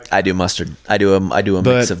I do mustard. I do a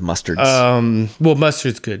mix of mustards. Well,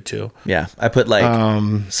 mustard's good too. Yeah, I put like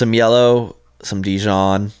some yellow, some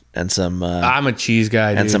Dijon, and some. I'm a cheese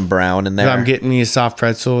guy, and dude. some brown in there. If I'm getting me a soft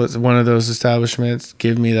pretzel at one of those establishments,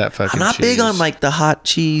 give me that fucking. I'm not cheese. big on like the hot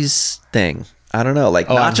cheese thing. I don't know. Like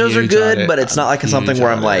nachos are huge good, but it's not like something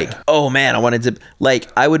where I'm like, oh man, I want to dip. Like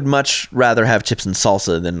I would much rather have chips and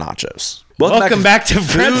salsa than nachos. Welcome back to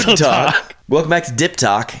Pretzel Talk. Welcome back to Dip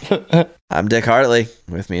Talk. I'm Dick Hartley.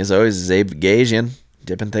 With me as always is Abe Gazian,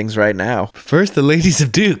 dipping things right now. First, the ladies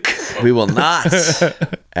of Duke. We will not,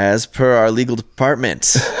 as per our legal department,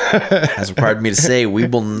 has required me to say, we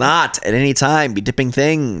will not at any time be dipping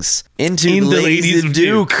things into the ladies of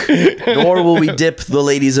Duke. Nor will we dip the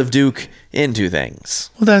ladies of Duke into things.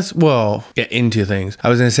 Into things. I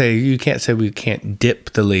was going to say, you can't say we can't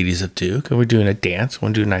dip the ladies of Duke. We're doing a dance.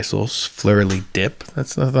 Want to do a nice little flurry dip.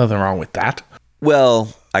 That's nothing wrong with that.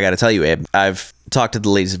 Well, I got to tell you, Abe, I've talked to the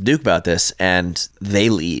ladies of Duke about this, and they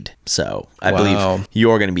lead. So I believe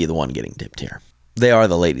you're going to be the one getting dipped here. They are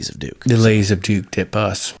the ladies of Duke. The ladies of Duke dip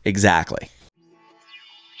us. Exactly.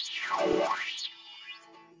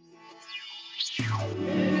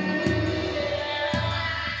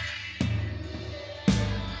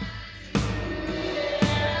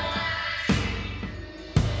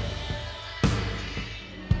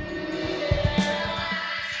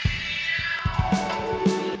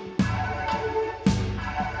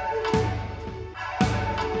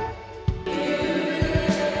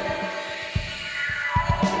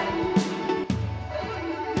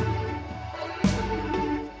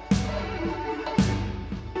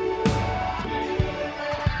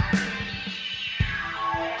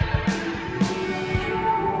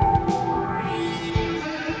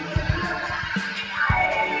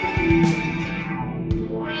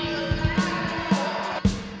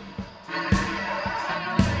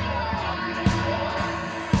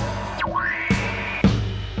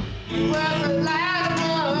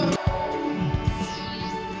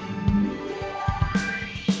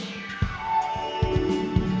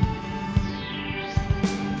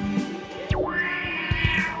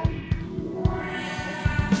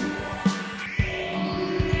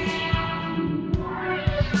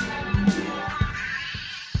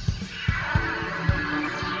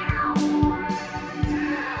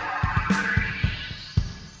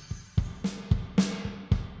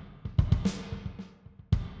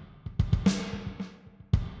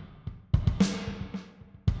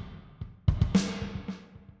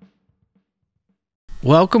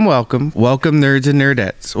 Welcome, nerds and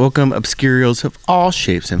nerdettes. Welcome, obscurials of all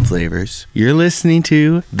shapes and flavors. You're listening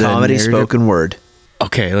to the Comedy Spoken Word.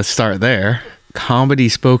 Okay, let's start there. Comedy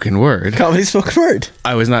Spoken Word. Comedy Spoken Word.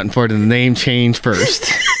 I was not informed of the name change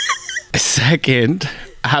first. Second,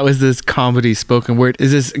 how is this comedy spoken word?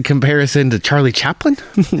 Is this in comparison to Charlie Chaplin?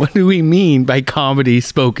 What do we mean by comedy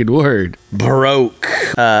spoken word? Baroque.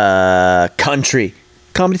 Country.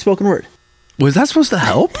 Comedy Spoken Word. Was that supposed to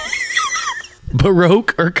help?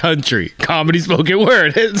 Baroque or country? Comedy spoken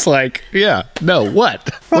word. It's like, yeah, no,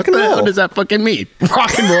 what? What the hell does that fucking mean?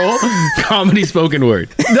 Rock and roll, comedy spoken word.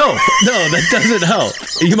 No, that doesn't help.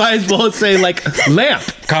 You might as well say like lamp,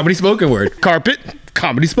 comedy spoken word. Carpet,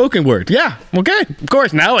 comedy spoken word. Yeah, okay, of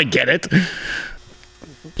course, now I get it.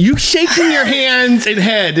 You shaking your hands and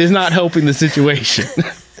head is not helping the situation.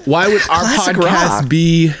 Why would our Classic podcast rock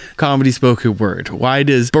be comedy spoken word? Why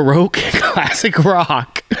does Baroque classic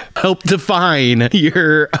rock help define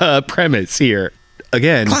your premise here?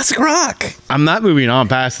 Again, Classic rock. I'm not moving on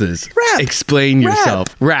past this. Rap. Explain yourself.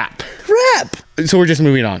 Rap. So we're just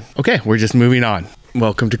moving on. Okay, we're just moving on.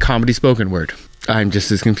 Welcome to Comedy Spoken Word. I'm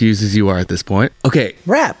just as confused as you are at this point. Okay.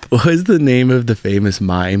 Rap. What was the name of the famous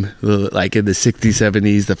mime? Like in the 60s,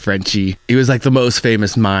 70s, the Frenchie. He was like the most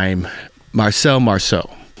famous mime. Marceau.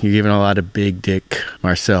 You're giving a lot of big dick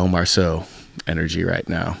Marceau energy right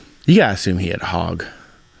now. You gotta assume he had a hog.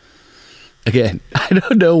 Again, I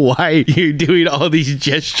don't know why you're doing all these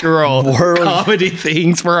gestural comedy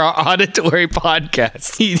things for our auditory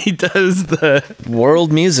podcast. He does the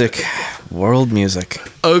World music.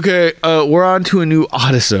 Okay, we're on to a new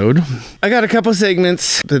Oddisode. I got a couple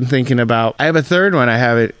segments been thinking about. I have a third one I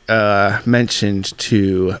haven't mentioned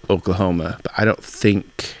to Oklahoma, but I don't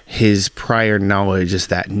think his prior knowledge is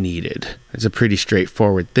that needed. It's a pretty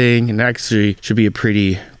straightforward thing, and actually should be a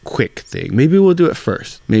pretty quick thing. Maybe we'll do it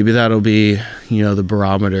first. Maybe that'll be, the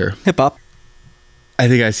barometer. Hip hop. I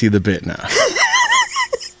think I see the bit now.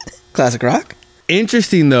 Classic rock.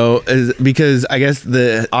 Interesting though, is because I guess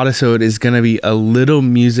the Oddisode is going to be a little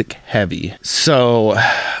music heavy. So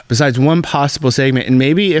besides one possible segment. And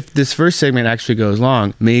maybe if this first segment actually goes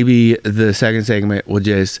long, maybe the second segment will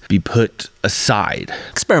just be put aside.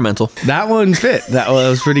 Experimental. That one fit. That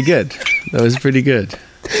was pretty good. That was pretty good.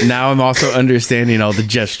 Now I'm also understanding all the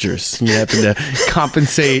gestures. You have to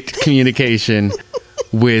compensate communication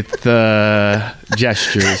with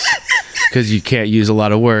gestures. Because you can't use a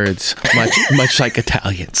lot of words, much like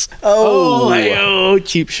Italians. Oh,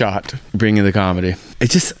 cheap shot. Bringing the comedy.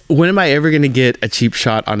 It's just, when am I ever going to get a cheap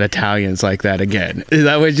shot on Italians like that again?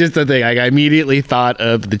 That was just the thing. I immediately thought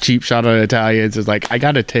of the cheap shot on Italians. It's like, I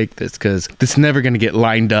got to take this because this is never going to get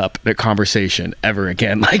lined up in a conversation ever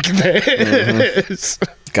again like this.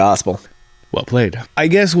 Gospel. Well played. I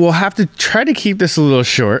guess we'll have to try to keep this a little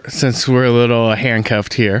short since we're a little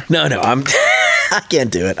handcuffed here. No, I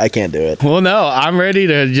can't do it. Well, no, I'm ready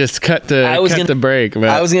to just cut the break. But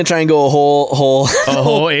I was gonna try and go a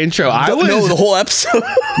whole intro. The whole episode.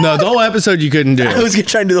 No, the whole episode you couldn't do. I was gonna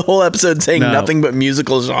try and do the whole episode saying nothing but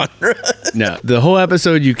musical genre. No, the whole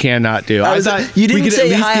episode you cannot do. I thought you didn't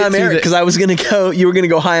say hi, I'm Eric, because I was gonna go. You were gonna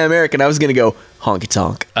go hi, I'm Eric, and I was gonna go honky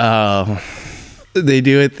tonk. Oh. They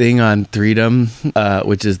do a thing on Freedom,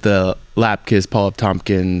 which is the Lap Kiss, Paul F.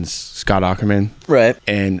 Tompkins, Scott Aukerman. Right.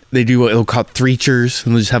 And they do what they'll call Threechers,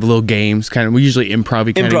 and they'll just have little games, we usually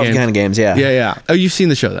improv kind of games. Yeah. Yeah. Oh, you've seen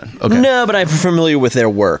the show then? Okay. No, but I'm familiar with their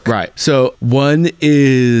work. Right. So one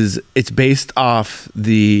it's based off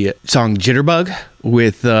the song Jitterbug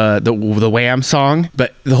with the Wham song,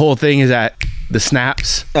 but the whole thing is at the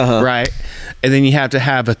snaps, right? And then you have to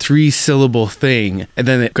have a 3-syllable thing, and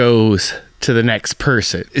then it goes to the next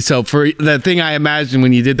person. So for the thing I imagined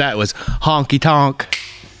when you did that was honky tonk,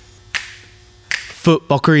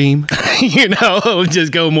 football cream.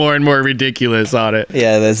 Just go more and more ridiculous on it.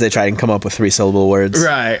 Yeah, as they try and come up with 3-syllable words.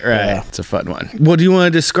 Right. Yeah. It's a fun one. Well, do you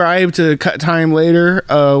want to describe to cut time later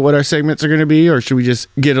what our segments are going to be, or should we just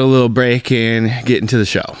get a little break and get into the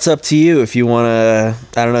show? It's up to you. If you want to,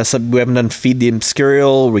 I don't know, we haven't done Feed the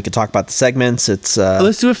Obscurial. We could talk about the segments.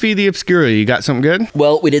 Let's do a Feed the Obscurial. You got something good?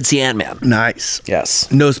 Well, we did see Ant-Man. Nice.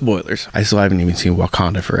 Yes. No spoilers. I still haven't even seen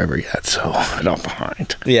Wakanda Forever yet, so I'm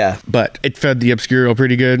behind. Yeah. But it fed the Obscurial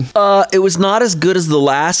pretty good. It was not as good as the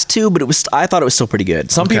last two, but I thought it was still pretty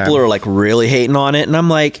good. Some people are like really hating on it, and I'm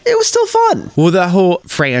like, it was still fun. Well, that whole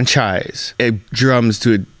franchise, it drums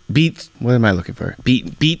to a beat. What am I looking for?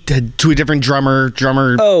 Beat to a different drummer.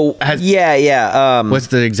 Oh, yeah. What's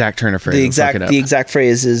the exact turn of phrase? The exact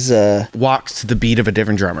phrase is walks to the beat of a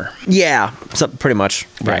different drummer. Yeah, pretty much.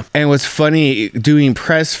 Right. And what's funny, doing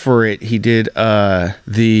press for it, he did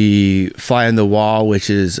the Fly on the Wall, which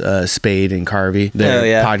is Spade and Carvey,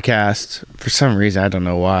 their podcast. For some reason, I don't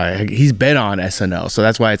know why. He's been on SNL, so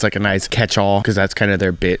that's why it's like a nice catch-all, because that's kind of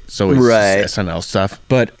their bit. So it's SNL stuff.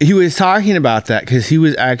 But he was talking about that because he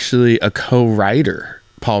was actually a co-writer,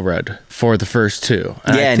 Paul Rudd, for the first two.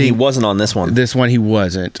 And he wasn't on this one. This one he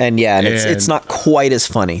wasn't. And it's not quite as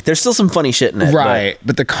funny. There's still some funny shit in it. Right.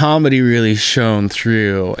 But the comedy really shone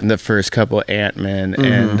through in the first couple of Ant-Man. Mm-hmm.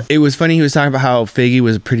 And it was funny, he was talking about how Feige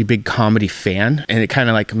was a pretty big comedy fan. And it kind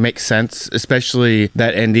of like makes sense, especially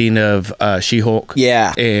that ending of She-Hulk.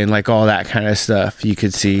 Yeah. And like all that kind of stuff. You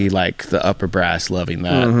could see like the upper brass loving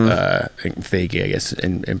that. Feige, I guess,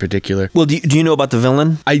 in particular. Well, do you know about the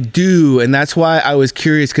villain? I do. And that's why I was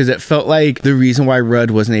curious, because it felt like the reason why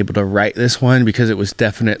Rudd wasn't able to write this one, because it was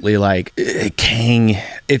definitely like Kang.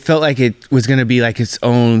 It felt like it was going to be like its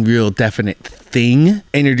own real definite thing,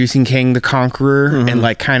 introducing Kang the Conqueror, and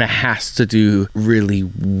like kind of has to do really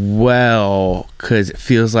well, because it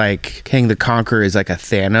feels like Kang the Conqueror is like a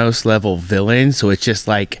Thanos level villain, so it's just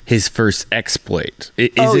like his first exploit.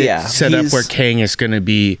 Set up where Kang is going to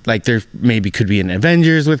be like, there maybe could be an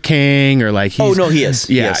Avengers with Kang, or like he is.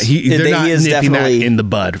 Yeah, they're not nipping that in the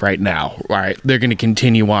bud right now. Right, they're going to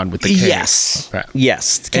continue on with the Kang. Yes.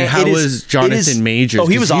 And how was Jonathan Majors? Oh,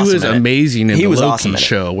 he was awesome. He was amazing in the Loki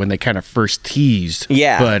show when they kind of first teased.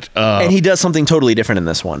 Yeah, but and he does something totally different in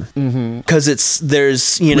this one, because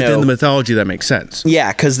there's within the mythology that makes sense.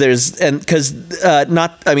 Yeah, because I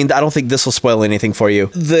don't think this will spoil anything for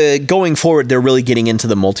you. Going forward, they're really getting into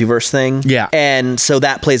the multiverse thing. Yeah, and so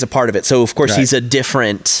that plays a part of it. So of course he's a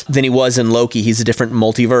different than he was in Loki. He's a different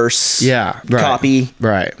multiverse. Copy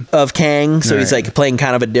of Kang. So he's like playing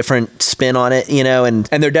kind of a different spin on it, and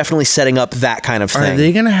they're definitely setting up that kind of thing. Are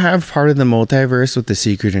they gonna have part of the multiverse with the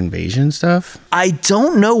Secret Invasion stuff? I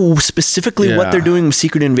don't know specifically what they're doing with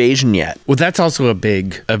Secret Invasion yet. Well, that's also a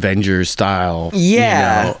big Avengers style.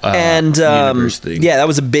 Universe thing. Yeah, that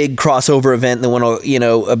was a big crossover event that went,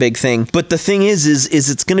 a big thing. But the thing is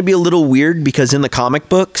it's going to be a little weird, because in the comic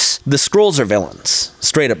books, the Skrulls are villains.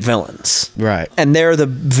 straight up villains. Right. And they're the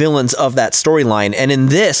villains of that storyline. And in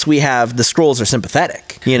this, we have the Skrulls are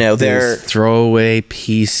sympathetic. You know, they're this throwaway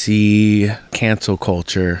PC cancel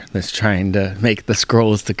culture that's trying to make the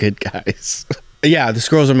Skrulls the good guys. Yeah, the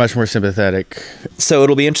Skrulls are much more sympathetic. So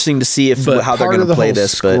it'll be interesting to see how they're going to play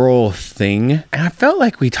this. Skrull thing, and I felt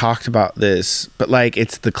like we talked about this, but like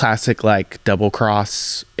it's the classic like double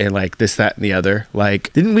cross and like this, that, and the other.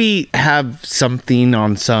 Like, didn't we have something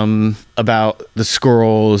on some about the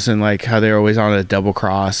Skrulls and like how they're always on a double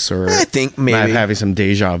cross? Or I think maybe I'm having some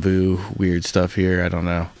deja vu weird stuff here. I don't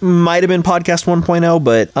know. Might have been podcast 1.0,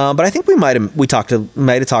 but I think we might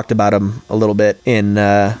have talked about them a little bit in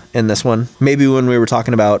this one. Maybe when we were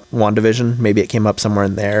talking about WandaVision, maybe it came up somewhere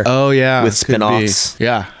in there. Oh yeah, with spin-offs.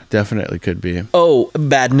 Yeah, definitely could be. Oh,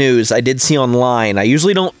 bad news. I did see online. I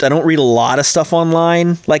usually don't read a lot of stuff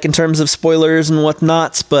online, like in terms of spoilers and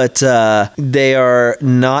whatnots, but they are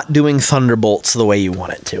not doing Thunderbolts the way you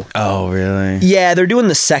want it to. Oh, really? Yeah, they're doing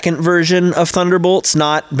the second version of Thunderbolts,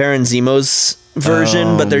 not Baron Zemo's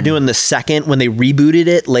version, but they're doing the second when they rebooted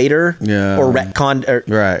it later, or retconned, or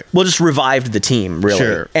right. Well, just revived the team, really.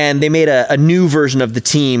 Sure. And they made a new version of the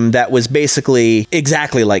team that was basically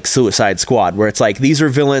exactly like Suicide Squad, where it's like these are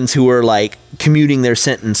villains who are like commuting their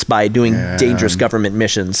sentence by doing dangerous government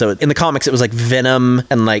missions. So in the comics, it was like Venom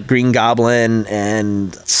and like Green Goblin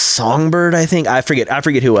and Songbird. I think I forget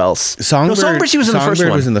who else. Songbird. She was in the first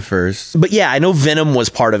one. Was in the first. But yeah, I know Venom was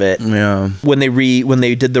part of it. Yeah. When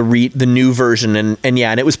they did the new version. And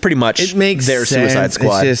it was pretty much their sense. Suicide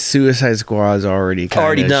Squad. It's just Suicide Squad's already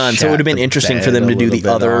done, so it would have been interesting for them to do the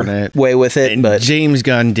other way with it. And but James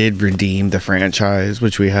Gunn did redeem the franchise,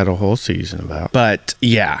 which we had a whole season about. But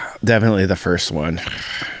yeah, definitely the first one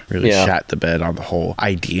really shat the bed on the whole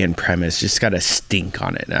idea and premise. Just got a stink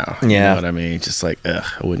on it now. You know what I mean? Just like, I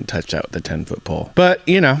wouldn't touch that with a 10-foot pole. But,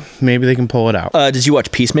 maybe they can pull it out. Did you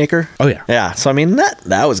watch Peacemaker? Oh, yeah. Yeah, so I mean,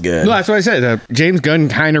 that was good. No, that's what I said. James Gunn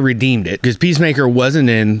kind of redeemed it, because Peacemaker wasn't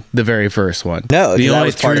in the very first one. No, the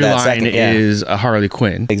only through line is a Harley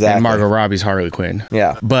Quinn. Exactly. And Margot Robbie's Harley Quinn.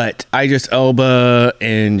 Yeah. But Idris Elba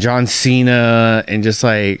and John Cena and just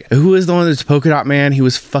like, who was the one that's Polka Dot Man? He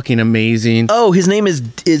was fucking amazing. Oh, his name is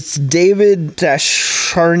David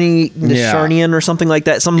Dasharnian or something like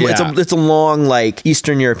that. It's a long like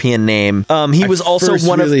Eastern European name. He was also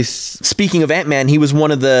one of. Speaking of Ant-Man, he was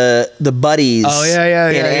one of the buddies. Oh yeah.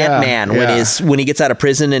 In Ant-Man when he gets out of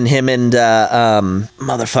prison and him and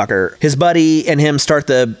his buddy and him start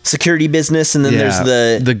the security business, and then there's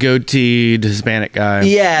the goateed Hispanic guy.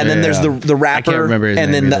 Yeah, and then there's the rapper. I can't remember his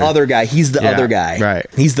and name then either. the other guy. He's the other guy. Right.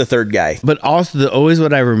 He's the third guy. But also always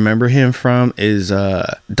what I remember him from is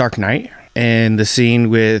Dark Knight, and the scene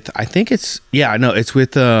with it's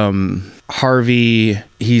with Harvey.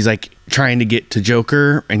 He's like trying to get to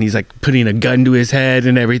Joker, and he's like putting a gun to his head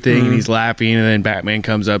and everything, and he's laughing, and then Batman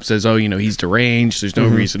comes up, says, he's deranged, there's no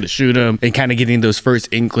reason to shoot him, and kind of getting those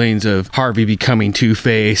first inklings of Harvey becoming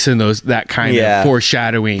Two-Face and that kind of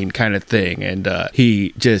foreshadowing kind of thing. And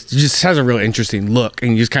he just has a real interesting look,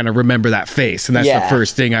 and you just kind of remember that face, and that's the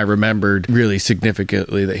first thing I remembered really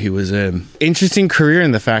significantly that he was in. Interesting career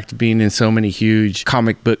in the fact of being in so many huge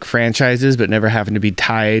comic book franchises, but never having to be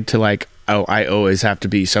tied to like, I always have to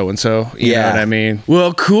be so-and-so. You know what I mean?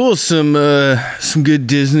 Well, cool. Some good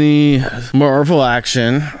Disney Marvel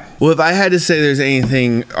action. Well, if I had to say there's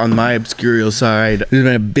anything on my obscurial side, there's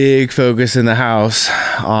been a big focus in the house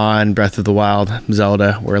on Breath of the Wild,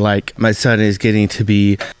 Zelda, where like my son is getting to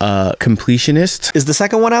be a completionist. Is the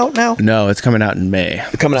second one out now? No, it's coming out in May.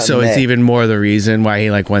 So it's even more the reason why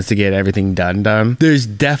he like wants to get everything done. There's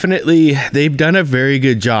they've done a very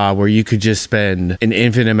good job where you could just spend an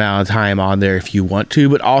infinite amount of time on there if you want to,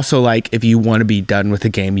 but also like if you want to be done with the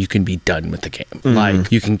game, you can be done with the game.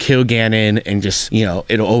 Like you can kill Ganon and just,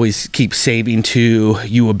 it'll always keep saving to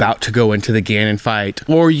you about to go into the Ganon fight,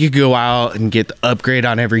 or you go out and get the upgrade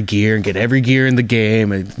on every gear and get every gear in the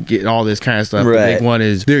game and get all this kind of stuff. Right. The big one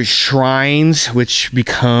is there's shrines which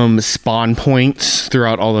become spawn points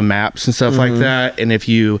throughout all the maps and stuff like that, and if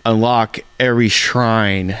you unlock every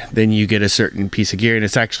shrine, then you get a certain piece of gear, and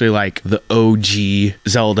it's actually like the OG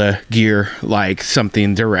Zelda gear, like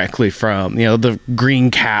something directly from the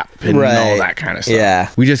green cap and all that kind of stuff. Yeah,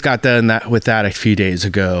 we just got done with that a few days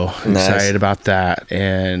ago. Nice. Excited about that.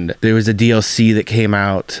 And there was a DLC that came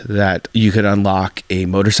out that you could unlock a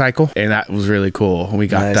motorcycle, and that was really cool. And we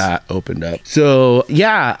got that opened up. So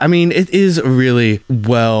yeah, I mean, it is a really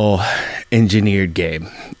well engineered game,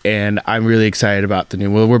 and I'm really excited about the new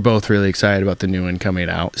one. We're both really excited about the new one coming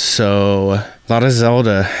out. So A lot of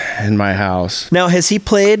Zelda in my house. Now, has he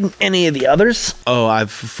played any of the others? Oh, I've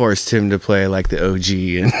forced him to play like the OG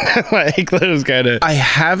and like those kind of. I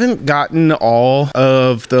haven't gotten all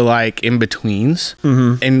of the like in betweens,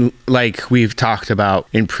 and like we've talked about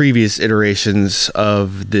in previous iterations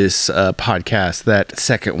of this podcast, that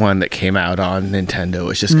second one that came out on Nintendo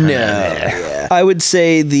was just kind of. Yeah. I would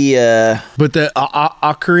say but the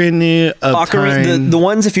Ocarina of Time, the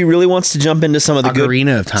ones if he really wants to jump into some of the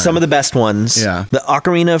Ocarina of Time, some of the best ones. Yeah, the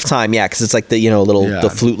Ocarina of Time. Yeah, because it's like the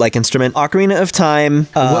the flute like instrument. Ocarina of Time.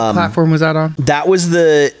 What platform was that on? That was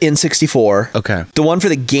the N64. Okay. The one for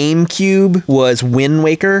the GameCube was Wind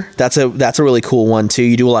Waker. That's a really cool one too.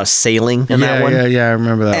 You do a lot of sailing in that one. Yeah, I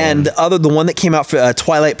remember that. And one. the one that came out for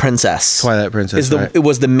Twilight Princess. Twilight Princess. It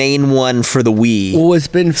was the main one for the Wii. Well, it's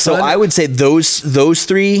been fun. So I would say those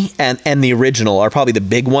three and the original are probably the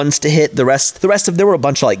big ones to hit. The rest of there were a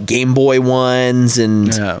bunch of like Game Boy ones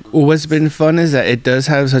and. Yeah. Well, what's been fun is that it does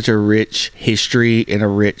have such a rich history and a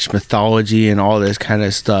rich mythology and all this kind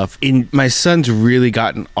of stuff. And my son's really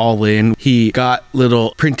gotten all in. He got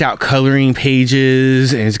little printout coloring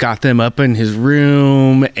pages and he's got them up in his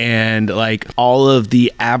room, and like all of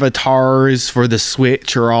the avatars for the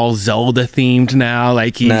Switch are all Zelda themed now.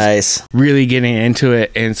 Like he's really getting into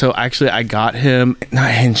it. And so actually I got him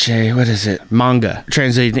what is it? Manga,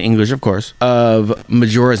 translated to English, of course, of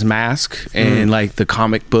Majora's Mask and like the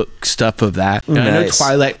comic book stuff of that. And I know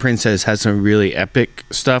Twilight Princess has some really epic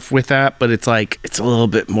stuff with that, but it's like it's a little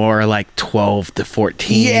bit more like 12 to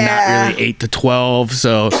 14, not really 8 to 12.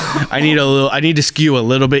 So I need to skew a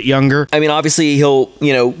little bit younger. I mean, obviously he'll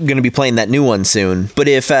going to be playing that new one soon. But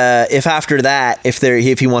if after that,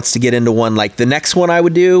 if he wants to get into one, like the next one I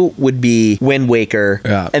would do would be Wind Waker,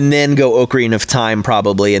 and then go Ocarina of Time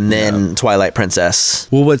probably, and then Twilight Princess.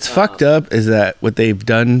 Well, what's fucked up is that what they've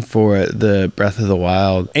done for the Breath of the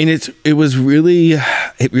Wild, and it really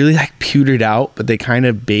like pewtered out, but they kind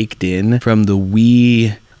of baked in from the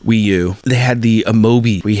Wii U. They had the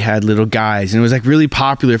Amobi. We had little guys, and it was like really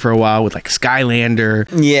popular for a while with like Skylander.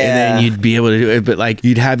 Yeah. And then you'd be able to do it, but like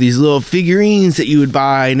you'd have these little figurines that you would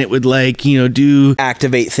buy, and it would like, do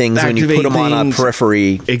activate things when you put them on a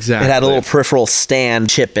periphery. Exactly. It had a little peripheral stand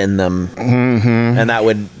chip in them, and that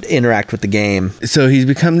would interact with the game. So he's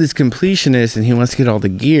become this completionist, and he wants to get all the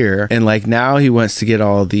gear, and like now he wants to get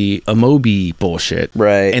all the Amobi bullshit.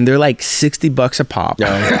 Right. And they're like $60 a pop.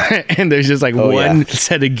 Oh. And there's just like one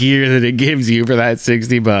set of gear that it gives you for that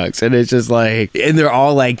 $60, and it's just like, and they're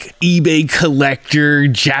all like eBay collector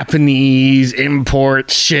Japanese import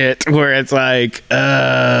shit, where it's like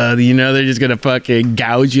they're just gonna fucking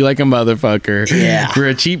gouge you like a motherfucker for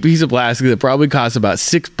a cheap piece of plastic that probably costs about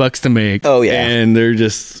 $6 to make. And they're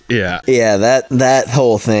just that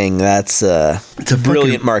whole thing, it's a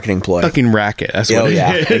brilliant marketing ploy, fucking racket. That's what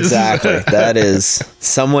it is. Exactly. That is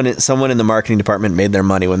someone in the marketing department made their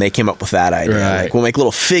money when they came up with that idea. Like, we'll make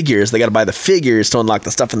little figures. They got to buy the figures to unlock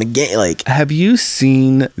the stuff in the game. Like, have you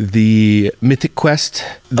seen the Mythic Quest?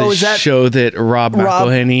 The show that Rob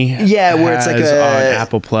McElhenney where it's like on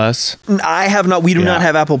Apple Plus? I have not. We do not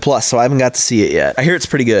have Apple Plus, so I haven't got to see it yet. I hear it's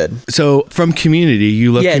pretty good. So from Community,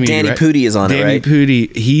 you look. Danny Pudi is on it, right? Danny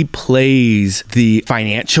Pudi, he plays the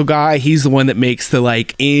financial guy. He's the one that makes the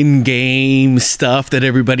like in-game stuff that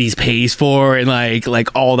everybody's pays for, and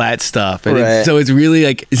like all that stuff. And so it's really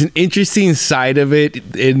like, it's an interesting side of it,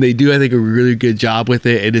 and they do, I think, a really good job with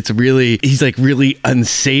it. And he's like really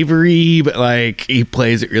unsavory, but like he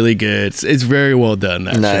plays it really good. It's very well done,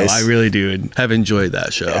 that show. I really do have enjoyed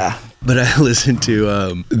that show. Yeah. But I listened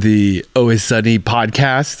to the Always Sunny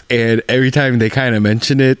podcast, and every time they kind of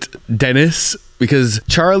mention it, Dennis, because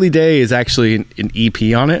Charlie Day is actually an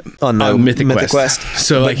EP on it, on Mythic Quest.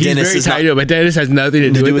 So like, he's very tight, but Dennis has nothing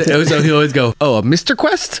to do with it. So he'll always go, "Oh, a Mr.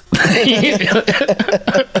 Quest."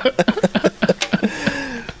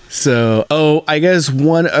 So, I guess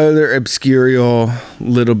one other obscurial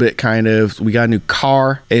little bit, kind of, we got a new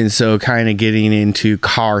car, and so kind of getting into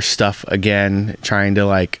car stuff again, trying to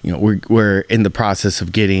like, we're in the process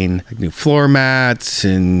of getting like new floor mats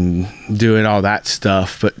and doing all that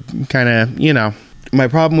stuff, but kind of, my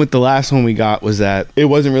problem with the last one we got was that it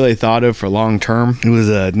wasn't really thought of for long term. It was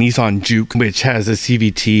a Nissan Juke, which has a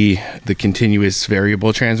CVT, the continuous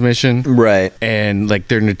variable transmission. Right. And like,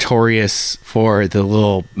 they're notorious for the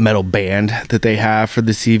little metal band that they have for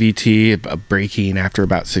the CVT, braking after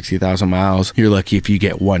about 60,000 miles. You're lucky if you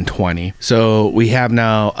get 120. So we have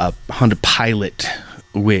now a Honda Pilot,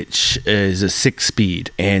 which is a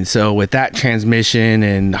 6-speed, and so with that transmission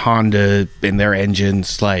and Honda and their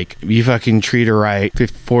engines, like, you fucking treat her right,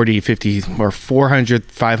 40, 50 or 400,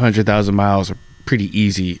 500,000 miles, pretty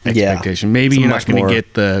easy expectation. Maybe it's you're not going to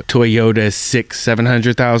get the Toyota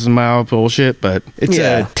 600,000-700,000 mile bullshit, but it's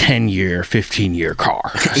a 10-year, 15-year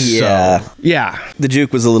car. Yeah. So, yeah. The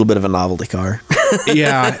Juke was a little bit of a novelty car.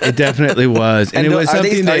 Yeah, it definitely was. And it was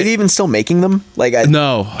something are they even still making them? Like,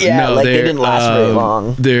 no, they didn't last very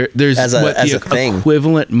long. There's the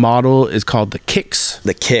equivalent model is called the Kicks.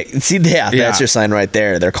 The Kick. See, that's your sign right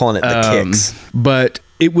there. They're calling it the Kicks. But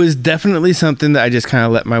it was definitely something that I just kind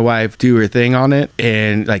of let my wife do her thing on it.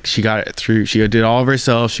 And like, she got it through, she did all of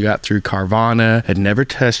herself. She got through Carvana, had never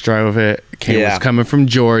test drove it. Was coming from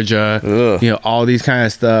Georgia, all these kind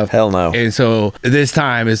of stuff. Hell no. And so this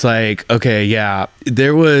time it's like, okay,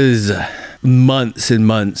 there was months and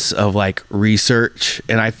months of like research,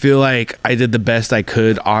 and I feel like I did the best I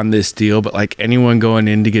could on this deal. But like anyone going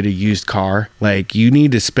in to get a used car, like you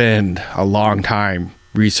need to spend a long time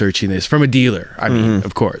researching this from a dealer. I mean,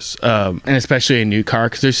 of course, and especially a new car,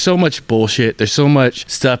 because there's so much bullshit. There's so much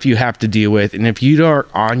stuff you have to deal with, and if you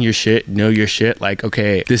aren't on your shit, know your shit. Like,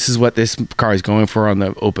 okay, this is what this car is going for on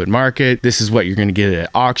the open market. This is what you're going to get at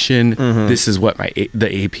auction. This is what the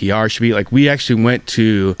APR should be. Like, we actually went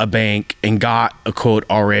to a bank and got a quote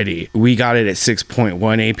already. We got it at 6.1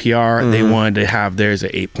 APR. They wanted to have theirs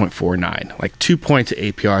at 8.49. Like 2 points of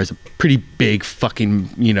APR is a pretty big fucking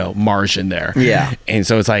margin there. Yeah. And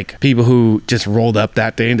so it's like people who just rolled up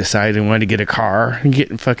that day and decided they wanted to get a car and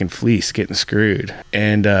getting fucking fleeced, getting screwed.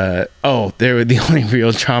 And the only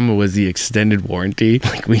real trauma was the extended warranty.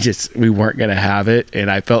 Like we weren't gonna have it, and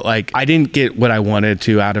I felt like I didn't get what I wanted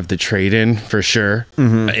to out of the trade-in for sure.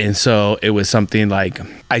 And so it was something like,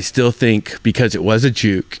 I still think, because it was a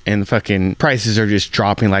Juke and fucking prices are just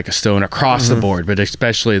dropping like a stone across the board, but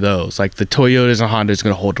especially those like the Toyotas and Hondas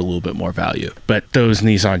going to hold a little bit more value, but those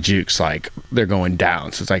Nissan Jukes, like, they're going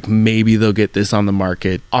down. So it's like, maybe they'll get this on the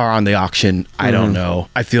market or on the auction. I don't know.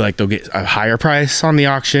 I feel like they'll get a higher price on the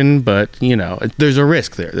auction, but there's a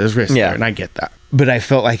risk there. There's risk there, and I get that. But I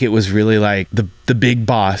felt like it was really like the big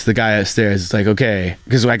boss, the guy upstairs. It's like, okay,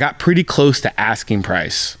 because I got pretty close to asking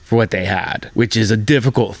price for what they had, which is a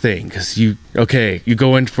difficult thing, because you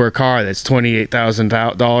go in for a car that's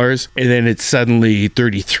 $28,000 and then it's suddenly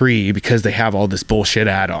 33 because they have all this bullshit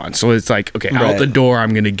add-on. So it's like, okay, out the door, I'm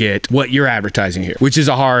going to get what you're advertising here, which is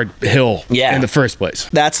a hard hill in the first place.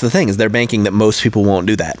 That's the thing, is they're banking that most people won't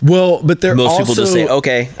do that. Well, but most people just say,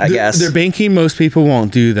 okay, I guess. They're banking most people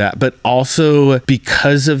won't do that, but also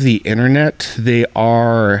because of the internet, they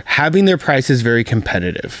are having their prices very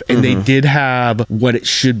competitive, and they did have what it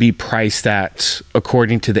should be priced at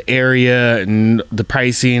according to the area and the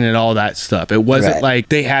pricing and all that stuff. It wasn't like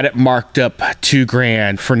they had it marked up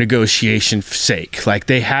 $2,000 for negotiation sake. Like,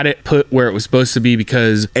 they had it put where it was supposed to be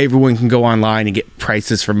because everyone can go online and get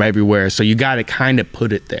prices from everywhere. So you got to kind of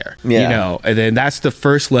put it there, and then that's the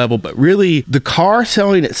first level. But really, the car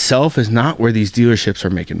selling itself is not where these dealerships are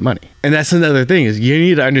making money. And that's another thing, is you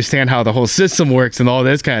need to understand how the whole system works and all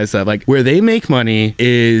this kind of stuff. Like, where they make money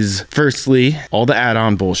is, firstly, all the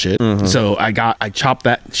add-on bullshit. So I chopped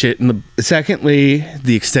that shit in the... Secondly,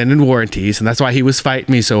 the extended warranties, and that's why he was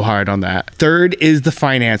fighting me so hard on that. Third is the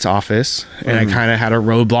finance office, and I kind of had a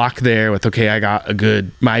roadblock there with, okay, I got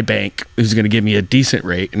my bank who's going to give me a decent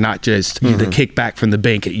rate, and not just the kickback from the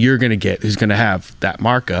bank that you're going to get, who's going to have that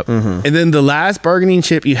markup. And then the last bargaining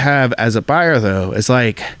chip you have as a buyer, though, is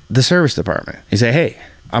like the service department. You say, hey,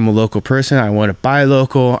 I'm a local person, I want to buy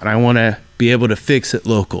local, and I want to be able to fix it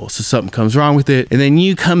local. So something comes wrong with it, and then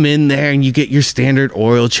you come in there and you get your standard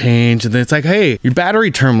oil change, and then it's like, hey, your battery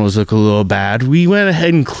terminals look a little bad. We went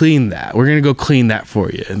ahead and cleaned that. We're gonna go clean that for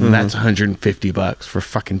you, and then that's $150 for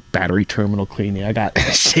fucking battery terminal cleaning. I got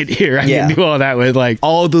shit here. I can do all that with, like,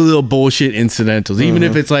 all the little bullshit incidentals. Even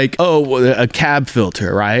if it's like, a cab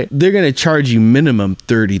filter, right? They're gonna charge you minimum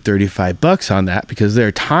 $35 on that, because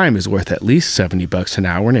their time is worth at least $70 an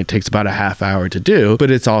hour, and it takes about a half hour to do. But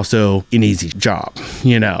it's also an easy job,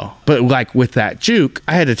 But like with that Juke,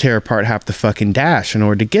 I had to tear apart half the fucking dash in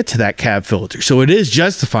order to get to that cab filter. So it is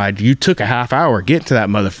justified. You took a half hour get to that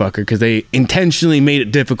motherfucker, because they intentionally made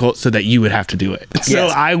it difficult so that you would have to do it. So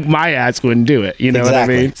my ass wouldn't do it. You know what I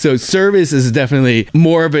mean? So service is definitely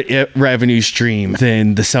more of a revenue stream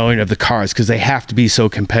than the selling of the cars, because they have to be so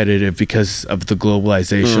competitive because of the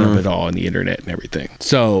globalization of it all and the internet and everything.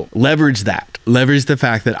 So leverage that. Leverage the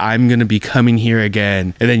fact that I'm going to be coming here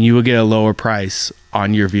again, and then you will get a lower price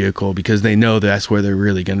on your vehicle, because they know that's where they're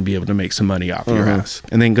really going to be able to make some money off your ass.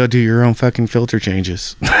 And then go do your own fucking filter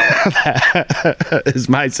changes. That is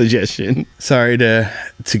my suggestion. Sorry to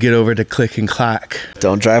get over to click and clack.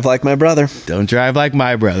 Don't drive like my brother. Don't drive like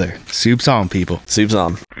my brother. Soup's on, people. Soup's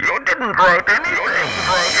on. You didn't drive anything. You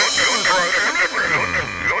didn't drive anything.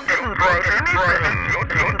 You didn't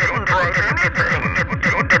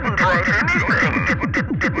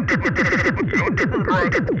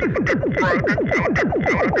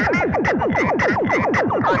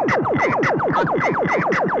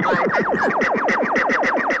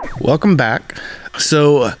Welcome back.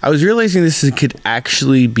 So I was realizing this could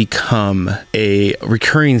actually become a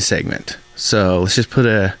recurring segment. So let's just put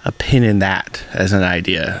a pin in that as an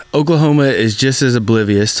idea. Oklahoma is just as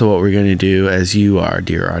oblivious to what we're going to do as you are,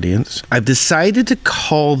 dear audience. I've decided to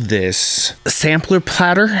call this sampler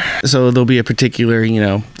platter. So there'll be a particular,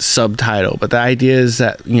 subtitle. But the idea is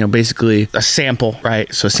that, basically a sample,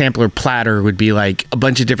 right? So a sampler platter would be like a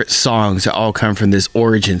bunch of different songs that all come from this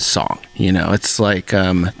origin song. It's like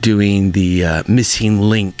doing the missing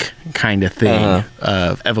link kind of thing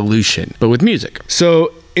of evolution, but with music.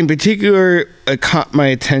 So in particular, it caught my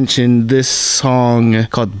attention, this song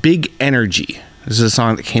called Big Energy. This is a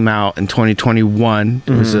song that came out in 2021.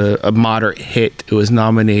 It was a moderate hit. It was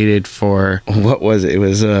nominated for, what was it? It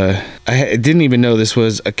was I didn't even know this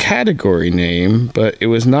was a category name, but it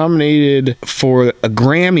was nominated for a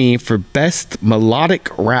Grammy for Best Melodic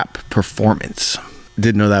Rap Performance.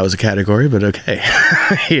 Didn't know that was a category, but okay.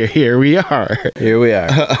 Here we are. Here we are.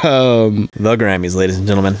 The Grammys, ladies and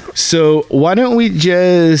gentlemen. So why don't we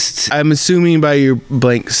just, I'm assuming by your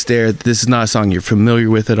blank stare, this is not a song you're familiar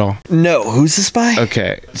with at all. No, who's this by?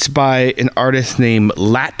 Okay, it's by an artist named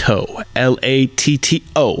Latto,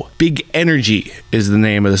 Latto. Big Energy is the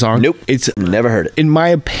name of the song. Nope, it's never heard it. In my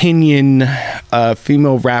opinion, a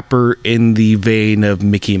female rapper in the vein of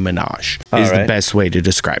Nicki Minaj is the best way to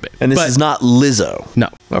describe it. And this is not Lizzo. No.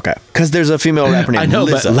 Okay. Because there's a female rapper named Lizzo.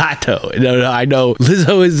 Lizzo. But Latto. No, I know.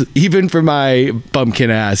 Lizzo is, even for my bumpkin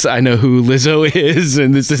ass, I know who Lizzo is,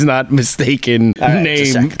 and this is not mistaken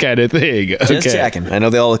name kind of thing. Just checking. I know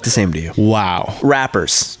they all look the same to you. Wow.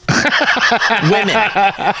 Rappers.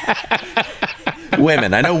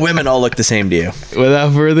 Women. I know women all look the same to you.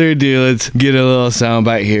 Without further ado, let's get a little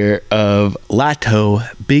soundbite here of Latto,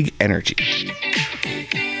 Big Energy.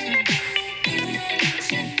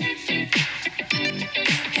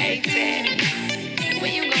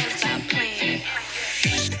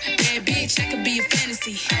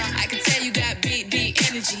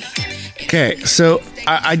 Okay, so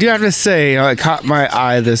I do have to say, it caught my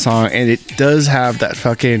eye, this song, and it does have that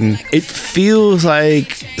fucking, it feels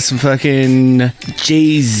like some fucking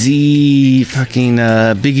Jay-Z, fucking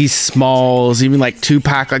Biggie Smalls, even like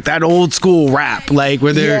Tupac, like that old school rap, like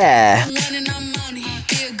where they're... Yeah.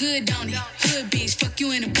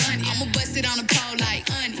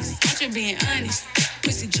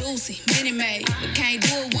 Pussy juicy, mini made, but can't do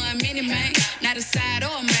it 1 minute, man. Not a side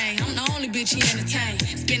or main. I'm the only bitch he entertain.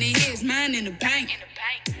 Spinning his mind in the bank.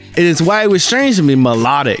 And it's why it was strange to me,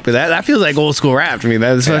 melodic, but that feels like old school rap to me.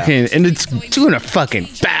 That is fucking, and it's doing a fucking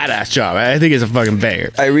badass job. I think it's a fucking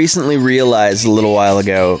banger. I recently realized a little while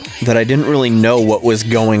ago that I didn't really know what was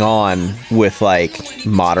going on with like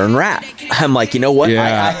modern rap. I'm like, you know what? Yeah.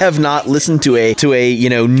 I have not listened to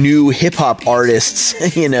a new hip hop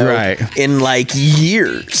artists, in like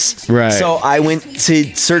years. Right. So I went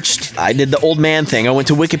to search. I did the old man thing. I went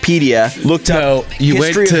to Wikipedia, looked up you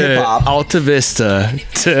history went of to hip hop. Alta Vista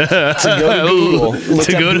to go to Google,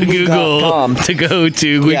 to go to Google, to go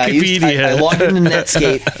to Wikipedia. I logged into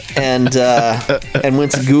Netscape and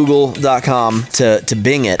went to Google.com to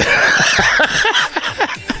Bing it.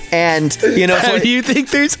 And, so do you think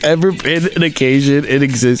there's ever been an occasion in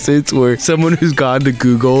existence where someone who's gone to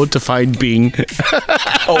Google to find Bing?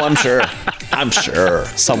 Oh, I'm sure.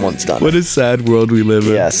 Someone's done it. What a sad world we live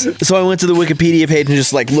in. Yes. So I went to the Wikipedia page and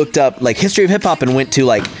just like looked up like history of hip hop and went to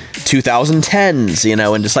like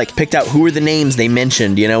 2010s, and just like picked out who were the names they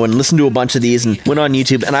mentioned, and listened to a bunch of these and went on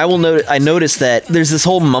YouTube. And I noticed that there's this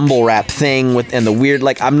whole mumble rap thing and the weird,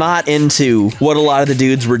 like, I'm not into what a lot of the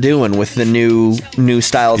dudes were doing with the new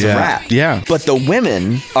styles of rap. Yeah. But the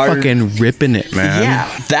women are fucking ripping it, man.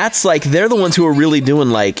 Yeah. That's like, they're the ones who are really doing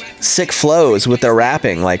like sick flows with their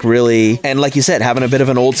rapping, like really, and like you said, having a bit of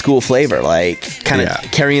an old school flavor, like kind of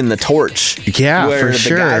carrying the torch. Yeah, where for the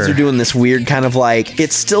sure. guys are doing this weird kind of like,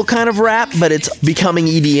 it's still kind of rap, but it's becoming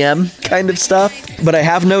EDM kind of stuff. But I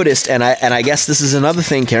have noticed, and I guess this is another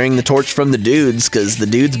thing, carrying the torch from the dudes, because the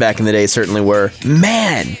dudes back in the day certainly were,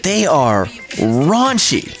 man, they are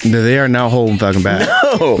raunchy. They are now holding fucking back.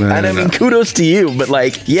 No, and I mean, kudos to you, but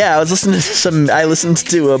like, I was listening to I listened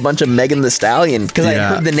to a bunch of Megan Thee Stallion, because I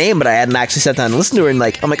heard the name, but I hadn't actually sat down and listened to her, and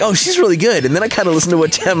like, I'm like, oh, she's really good, and then I kind of listened to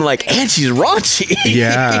what I'm like, and she's raunchy.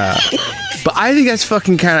 Yeah. But I think that's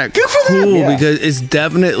fucking kind of cool because it's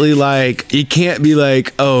definitely like, you can't be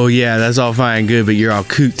like, oh yeah, that's all fine and good, but you're all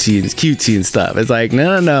cutesy and stuff. It's like,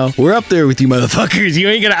 no. We're up there with you motherfuckers. You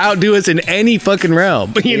ain't gonna outdo us in any fucking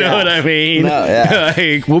realm. You know what I mean? No, yeah.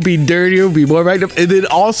 Like, we'll be dirtier, we'll be more right up. And then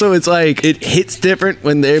also it's like, it hits different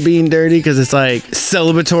when they're being dirty because it's like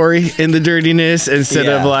celebratory in the dirtiness instead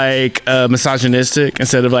of like misogynistic,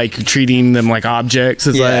 instead of like treating them like objects.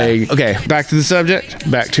 It's like, okay, back to the subject,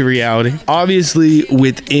 back to reality. Obviously,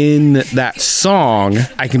 within that song,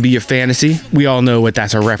 I Can Be Your Fantasy, we all know what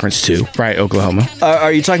that's a reference to, right, Oklahoma?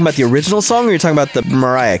 Are you talking about the original song, or are you talking about the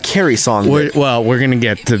Mariah Carey song? We're going to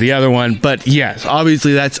get to the other one, but yes,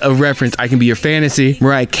 obviously that's a reference. I Can Be Your Fantasy.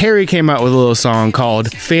 Mariah Carey came out with a little song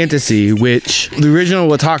called Fantasy, which the original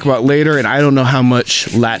we'll talk about later, and I don't know how much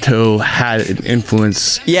Lato had an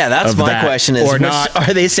influence. Yeah, that's my question is, or not.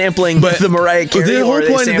 Are they sampling the Mariah Carey, or are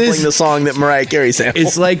they sampling the song that Mariah Carey sampled?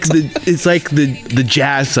 It's like the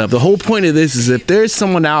jazz stuff. The whole point of this is if there's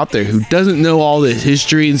someone out there who doesn't know all this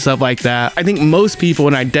history and stuff like that, I think most people,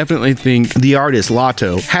 and I definitely think the artist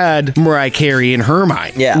Lato, had Mariah Carey in her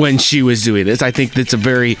mind when she was doing this. I think that's a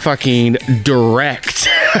very fucking direct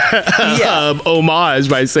homage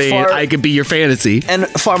by saying I Could Be Your Fantasy. And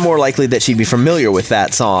far more likely that she'd be familiar with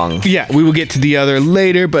that song. Yeah, we will get to the other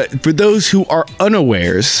later, but for those who are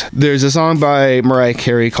unawares, there's a song by Mariah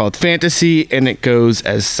Carey called Fantasy, and it goes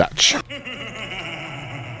as such.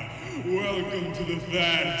 Welcome to the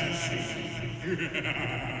fantasy.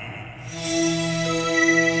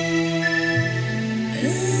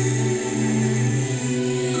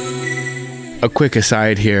 A quick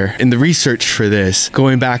aside here, in the research for this,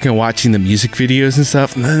 going back and watching the music videos and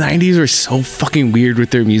stuff, the 90s were so fucking weird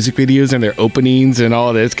with their music videos and their openings and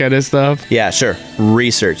all this kind of stuff. Yeah, sure.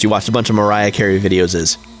 Research. You watched a bunch of Mariah Carey videos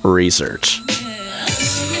is research.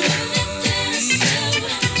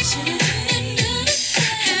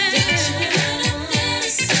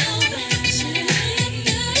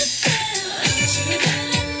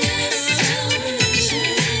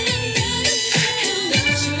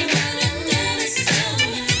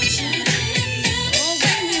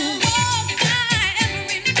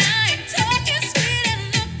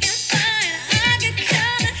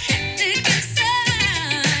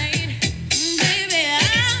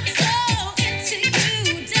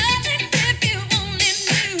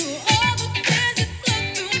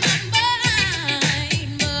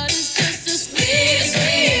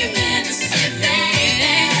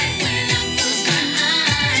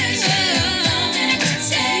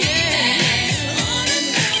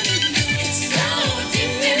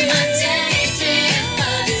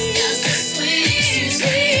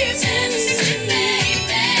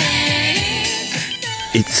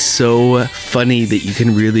 It's so funny that you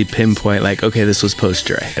can really pinpoint, like, okay, this was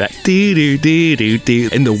post-Dre. Like, do-do-do-do-do.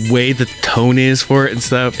 And the way the tone is for it and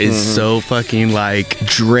stuff is so fucking like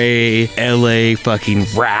Dre, LA fucking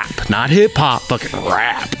rap. Not hip-hop, fucking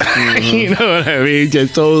rap. You know what I mean?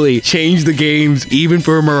 Just totally changed the games, even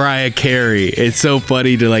for Mariah Carey. It's so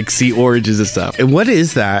funny to like see origins and stuff. And what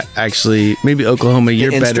is that, actually? Maybe Oklahoma,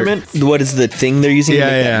 you're better. Instrument? What is the thing they're using to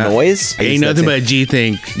make that noise? Ain't nothing but a G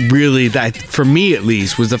thing. Really, that, for me at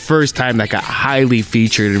least, was the first time that got highly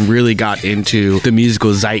featured and really got into the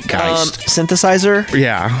musical zeitgeist. Synthesizer?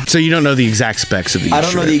 Yeah. So you don't know the exact specs of the instrument. I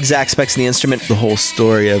don't know the exact specs of the instrument. The whole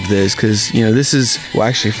story of this, because, you know, this is, well,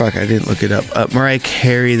 actually, fuck, I didn't look it up. Mariah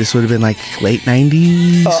Carey, this would have been like late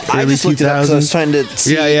 90s, I early just looked 2000s. it up, so I was trying to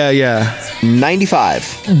see. Yeah.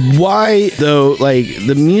 95. Why, though, like,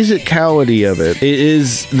 the musicality of it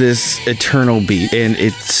is this eternal beat, and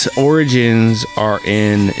its origins are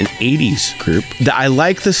in an 80s group. I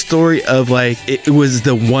like the story of, like, it was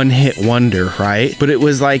the one-hit wonder, right? But it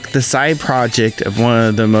was like the side project of one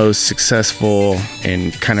of the most successful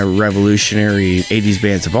and kind of revolutionary 80s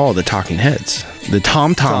bands of all, the Talking Heads. The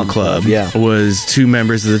Tom Tom Club was two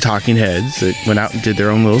members of the Talking Heads that went out and did their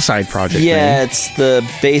own little side project. Yeah, it's the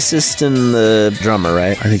bassist and the drummer,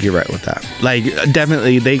 right? I think you're right with that. Like,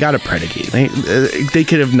 definitely, they got a predicate. They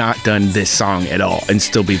could have not done this song at all and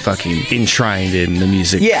still be fucking enshrined in the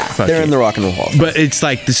music. Yeah, they're in the Rock and Roll Hall of Fame. But it's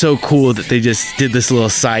like so cool that they just did this little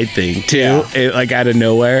side thing too, like out of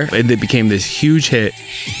nowhere, and it became this huge hit.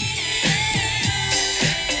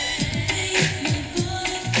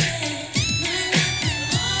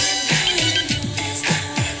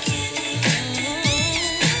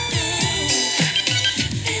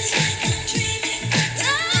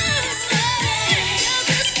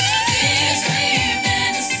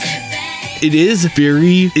 it is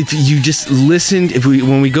very, if you just listened,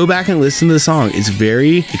 when we go back and listen to the song, it's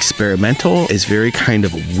very experimental, it's very kind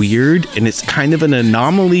of weird, and it's kind of an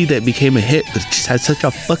anomaly that became a hit, but it just has such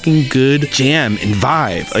a fucking good jam and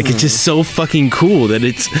vibe. Like, it's just so fucking cool that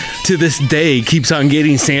it's, to this day, keeps on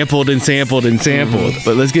getting sampled and sampled and sampled.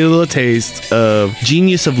 But let's get a little taste of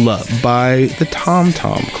Genius of Love by the Tom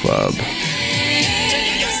Tom Club.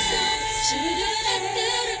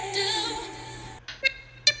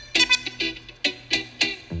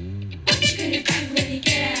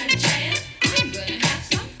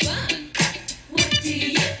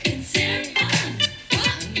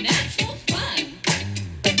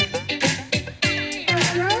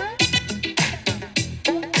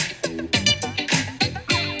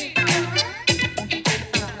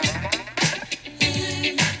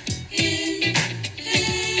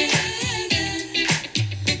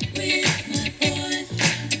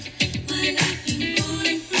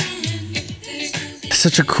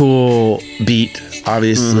 Such a cool beat.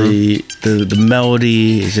 Obviously, the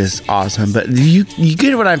melody is just awesome. But you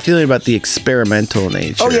get what I'm feeling about the experimental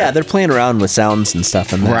nature. Oh yeah, they're playing around with sounds and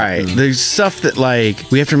stuff in that. Right. There's stuff that, like,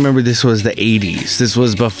 we have to remember this was the 80s. This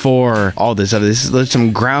was before all this other. There's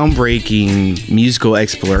some groundbreaking musical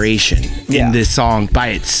exploration in this song by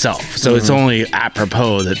itself. So it's only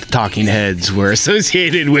apropos that the Talking Heads were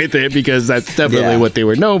associated with it, because that's definitely what they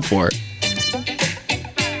were known for.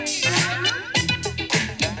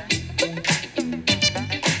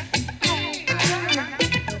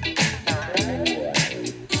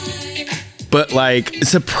 But, like,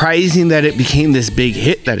 surprising that it became this big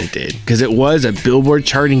hit that it did, because it was a Billboard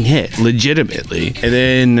charting hit, legitimately. And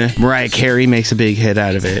then Mariah Carey makes a big hit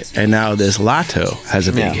out of it, and now this Lotto has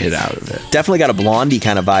a big hit out of it. Definitely got a Blondie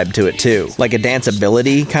kind of vibe to it too, like a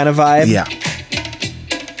danceability kind of vibe. Yeah.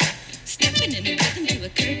 Stepping in a rhythm to a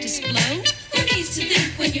Curtis blow. Who needs to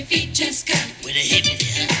think when your feet just go with a hippie?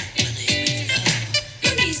 Who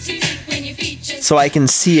needs to think when your feet just So I can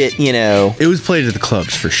see it, you know. It was played at the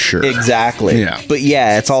clubs for sure. Exactly. Yeah. But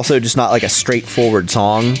yeah, it's also just not like a straightforward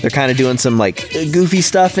song. They're kind of doing some like goofy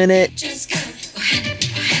stuff in it. just go.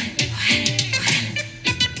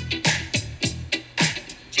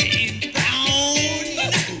 James Brown,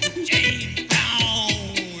 James Brown,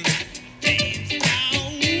 James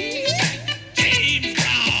Brown, James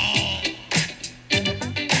Brown.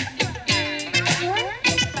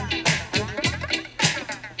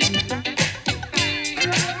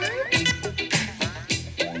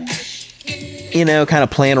 You know, kind of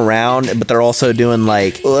playing around, but they're also doing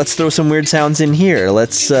like, well, let's throw some weird sounds in here.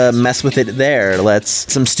 Let's mess with it there.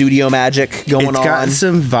 Some studio magic going on. It's got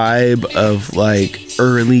some vibe of like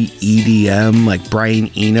early EDM, like Brian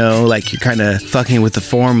Eno, like you're kind of fucking with the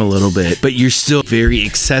form a little bit, but you're still very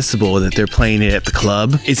accessible that they're playing it at the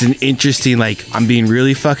club. It's an interesting, like, I'm being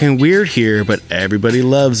really fucking weird here, but everybody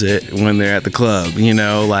loves it when they're at the club, you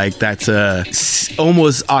know, like that's a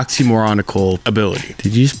almost oxymoronical ability.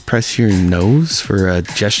 Did you just press your nose for a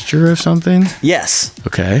gesture of something? Yes.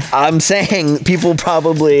 Okay. I'm saying people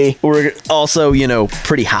probably were also, you know,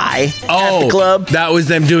 pretty high at the club. That was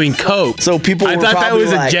them doing coke. So people I were thought that probably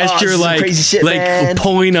was a like, gesture, oh, this is some like crazy shit, like man.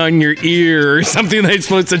 pulling on your ear or something that's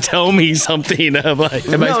supposed to tell me something of like,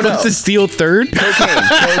 am I supposed to steal third?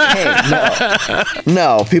 Cocaine.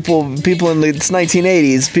 No, people in the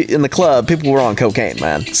 1980s in the club, people were on cocaine,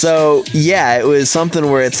 man. So yeah, it was something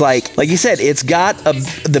where it's like you said, it's got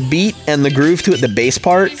the beat and the groove to it, the bass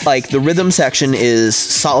part. Like the rhythm section is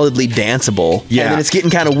solidly danceable. Yeah. And then it's getting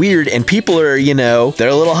kind of weird, and people are, you know, they're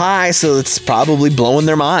a little high, so it's probably blowing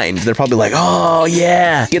their mind. They're probably like, oh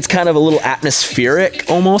yeah. It's kind of a little atmospheric,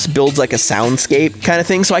 almost builds like a soundscape kind of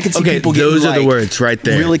thing. So I could see people getting those are like, the words right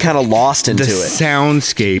there. really kind of lost into the it.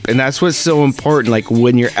 soundscape, and that's what's so important, like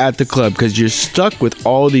when you're at the club, because you're stuck with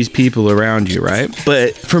all these people around you, right?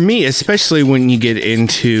 But for me, especially when you get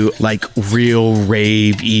into like real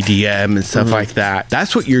rave EDM and stuff like that,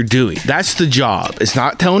 that's what you're doing. That's the job. It's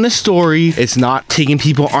not telling a story, it's not taking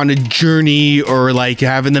people on a journey or like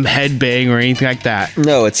having them headbang or anything like that.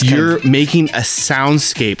 No, it's you're making a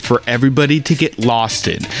soundscape for everybody to get lost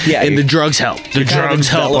in. Yeah, and the drugs help. The drugs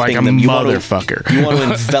help like a motherfucker. You want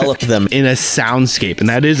to envelop them in a soundscape, and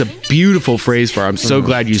that is a beautiful phrase for it. I'm so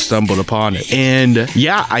glad you stumbled upon it. And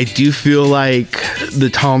yeah, I do feel like the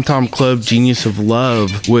Tom Tom Club Genius of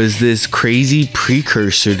Love was this crazy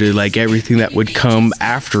precursor to like everything that would come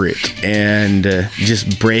after it, and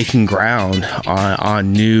just breaking ground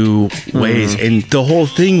on new ways. And the whole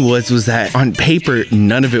thing was that on paper,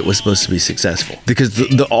 none of it was supposed to be successful. beautiful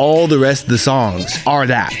because all the rest of the songs are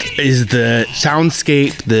that. Is the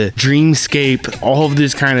soundscape, the dreamscape, all of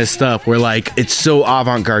this kind of stuff where like it's so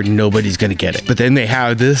avant-garde nobody's gonna get it. But then they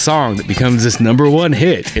have this song that becomes this #1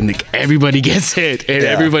 hit and everybody gets it and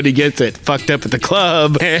everybody gets it fucked up at the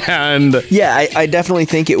club. And yeah, I definitely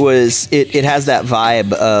think it has that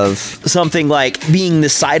vibe of something like being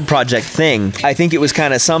this side project thing. I think it was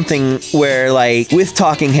kind of something where like with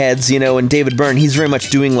Talking Heads, you know, and David Byrne, he's very much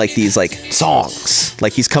doing like these like songs.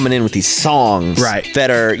 Like he's coming in with these songs that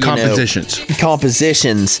are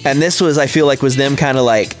compositions. And this was, I feel like, was them kind of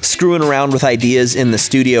like screwing around with ideas in the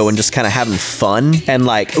studio and just kind of having fun and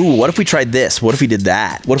like, ooh, what if we tried this? What if we did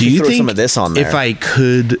that? What if we throw some of this on there? If I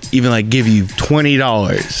could even like give you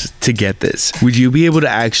 $20 to get this, would you be able to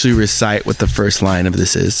actually recite what the first line of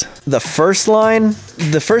this is? The first line?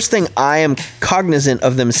 The first thing I am cognizant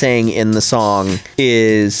of them saying in the song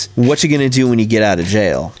is, what you gonna do when you get out of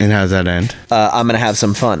jail? And how does that end? I'm gonna have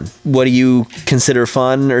some fun. What do you consider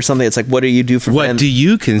fun or something? It's like, what do you do for fun? What do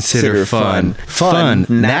you consider fun? Fun,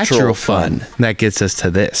 natural fun. That gets us to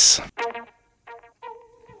this.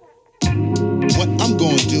 What I'm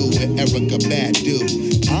gonna do with Erica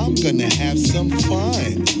Badu, I'm gonna have some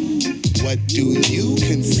fun. What do you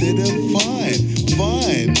consider fun?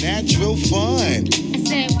 Fun, natural fun. I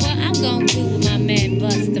said, what I'm gonna do with my man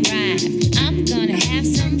Busta Rhymes, I'm gonna have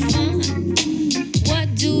some fun.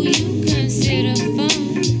 What do you consider fun?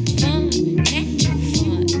 Fun, natural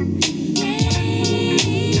fun.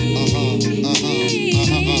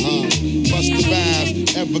 Busta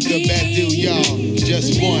Rhymes, Erica Badu, y'all,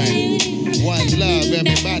 just one. One love,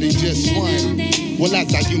 everybody, just one. Well,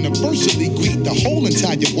 as I universally greet the whole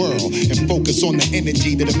entire world and focus on the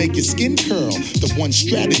energy that'll make your skin curl. The one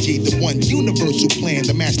strategy, the one universal plan,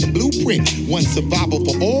 the master blueprint, one survival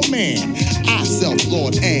for all man. I,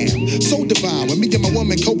 self-Lord, am so divine. When me and my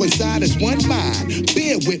woman coincide as one mind,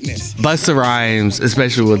 bear witness. Busta Rhymes,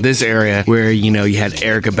 especially with this area where, you know, you had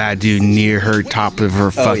Erykah Badu near her top of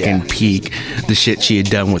her fucking peak. The shit she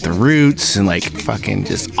had done with the Roots and like fucking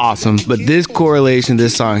just awesome. But this correlation,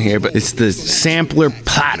 this song here, but it's the sampler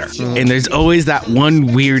platter. And there's always that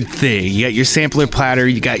one weird thing. You got your sampler platter,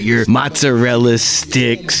 you got your mozzarella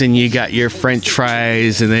sticks, and you got your French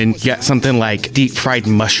fries, and then you got something like deep fried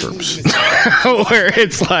mushrooms. Where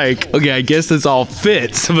it's like, okay, I guess this all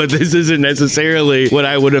fits, but this isn't necessarily what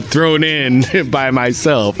I would have thrown in by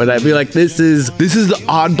myself. And I'd be like, this is the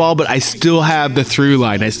oddball, but I still have the through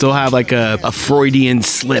line. I still have like a Freudian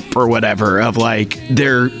slip or whatever of like,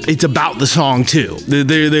 it's about the song too.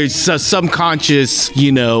 There's a subconscious,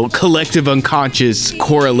 you know, collective unconscious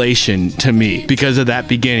correlation to me because of that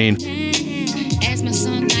beginning. As my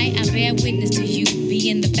sunlight, I bear witness to you.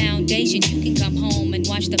 Being the foundation, you can come home and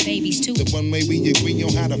watch the babies too. The one way we agree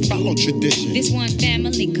on how to follow tradition. This one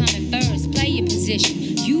family coming first, play your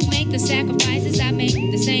position. You make the sacrifices, I make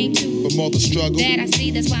the same too. From all the struggle that I see,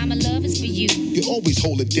 that's why my love is for you. You always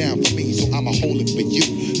hold it down for me, so I'ma hold it for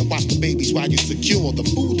you. And watch the babies while you secure the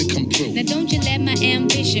food to come through. Now don't you let my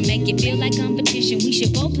ambition make you feel like competition. We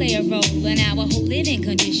should both play a role in our whole living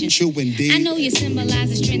condition. True indeed. I know you symbolize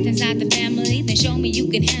the strength inside the family. Then show me you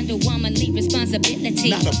can handle womanly responsibility.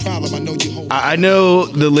 Not a problem, I know you hold. I know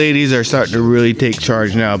the ladies are starting to really take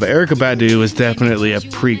charge now, but Erykah Badu was definitely a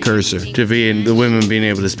precursor to being the women being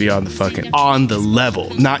able to be on the level.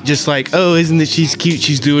 Not just like, oh, isn't it she's cute,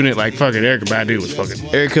 she's doing it like fucking Erykah Badu was fucking.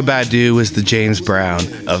 Erykah Badu was the James Brown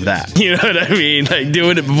of that. You know what I mean? Like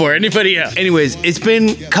doing it before anybody else. Anyways, it's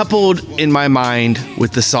been coupled in my mind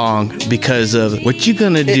with the song because of what you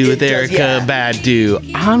gonna do with Erykah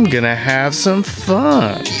Badu. I'm gonna have some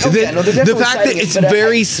fun. The fact that it's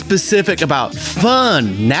very specific about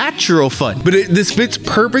fun, natural fun. But this fits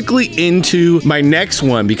perfectly into my next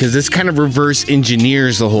one because this kind of reverse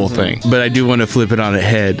engineers the whole thing. But I do want to flip it on its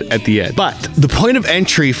head at the end. But the point of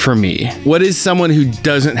entry for me, what is someone who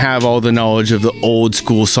doesn't have all the knowledge of the old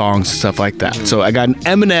school songs and stuff like that? So I got an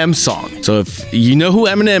Eminem song. So if you know who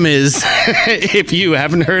Eminem is, if you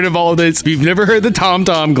haven't heard of all this, if you've never heard the Tom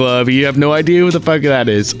Tom Glove, you have no idea what the fuck that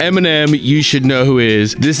is. Eminem, you should know who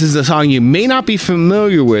is. This is a song you may not be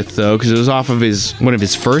familiar with though, because it was off of one of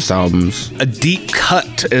his first albums. A deep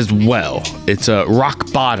cut as well. It's a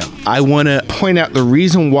Rock Bottom. I want to point out the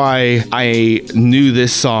reason why I knew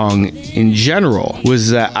this song in general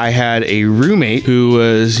was that I had a roommate who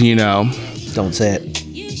was, you know... Don't say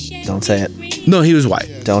it. Don't say it. No, he was white.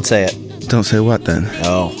 Don't say it. Don't say what then?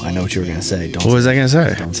 Oh, I know what you were going to say. What was I going to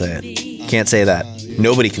say? Don't say it. Can't say that.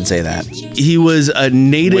 Nobody can say that. He was a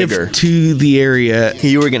native Wigger. to the area.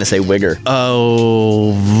 You were going to say Wigger.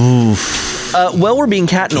 Oh, oof. Well, we're being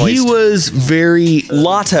cat noised. He was very...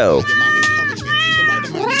 Lotto.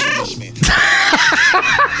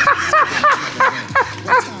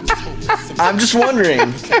 I'm just wondering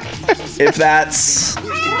if that's...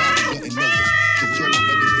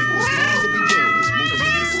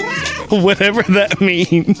 Whatever that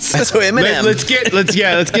means. So Eminem. Let's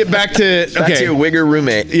get back to okay. Back to your wigger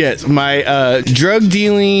roommate. Yes, my drug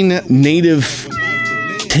dealing native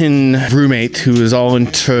roommate who is all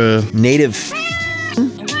into Native.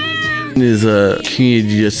 is a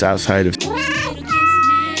community just outside of.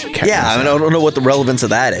 Yeah, I don't know what the relevance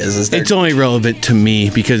of that is. It's only relevant to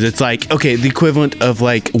me because it's like, okay, the equivalent of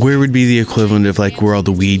like, where would be the equivalent of like where all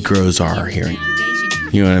the weed grows are here?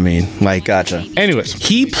 You know what I mean? Like, gotcha. Anyways,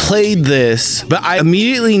 he played this, but I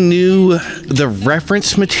immediately knew the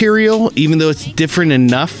reference material, even though it's different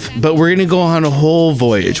enough. But we're going to go on a whole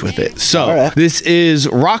voyage with it. So, This is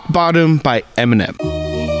Rock Bottom by Eminem.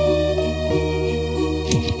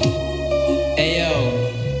 Hey, yo.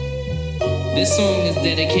 This song is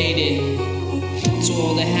dedicated to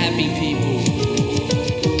all the happy people.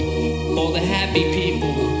 All the happy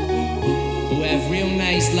people who have real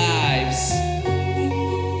nice lives.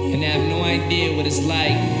 And I have no idea what it's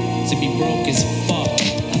like to be broke as fuck.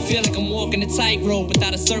 I feel like I'm walking a tightrope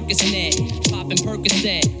without a circus net. Popping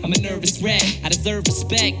Percocet, I'm a nervous wreck. I deserve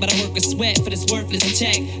respect, but I work a sweat for this worthless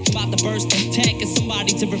check. I'm about to burst this tech and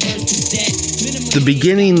somebody to reverse this debt. The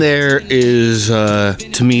beginning there is,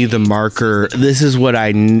 to me, the marker. This is what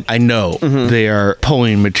I know they are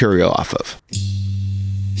pulling material off of.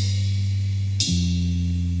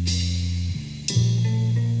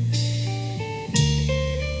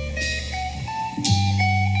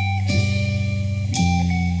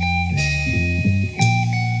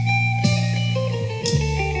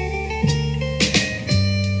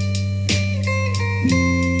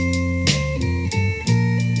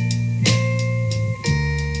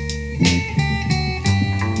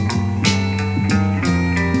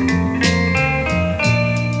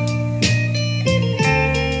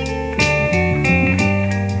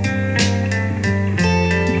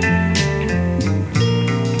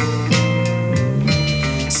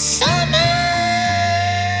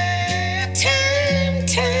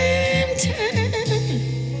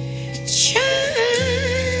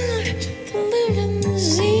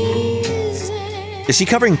 Is he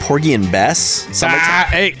covering Porgy and Bess?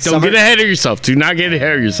 Hey, don't get ahead of yourself. Do not get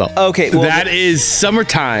ahead of yourself. Okay, well, that is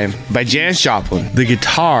Summertime by Janis Joplin. The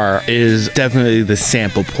guitar is definitely the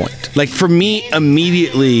sample point. Like for me,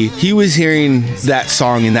 immediately, he was hearing that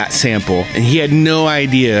song and that sample, and he had no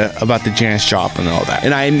idea about the Janis Joplin and all that.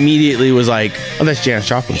 And I immediately was like, oh, that's Janis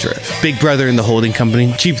Joplin's riff. Big Brother and the Holding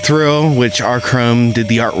Company. Cheap Thrill, which R. Crumb did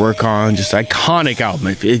the artwork on. Just iconic album.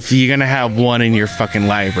 If you're going to have one in your fucking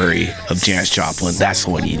library of Janis Joplin, that's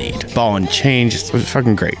the one you need. Ball and Chain, just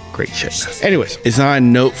fucking great shit. Anyways, it's not a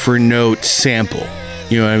note for note sample.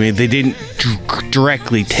 You know what I mean? They didn't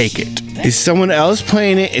directly take it. Is someone else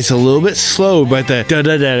playing it? It's a little bit slow, but the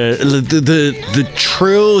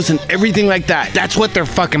trills and everything like that, that's what they're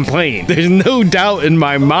fucking playing. There's no doubt in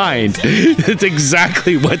my mind. That's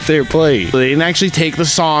exactly what they're playing. They didn't actually take the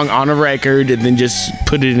song on a record and then just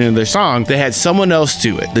put it into their song. They had someone else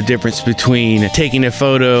do it. The difference between taking a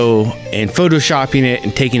photo and photoshopping it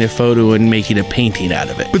and taking a photo and making a painting out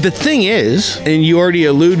of it. But the thing is, and you already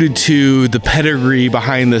alluded to the pedigree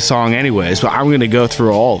behind the song anyways, but I'm going to go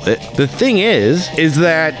through all of it. The thing is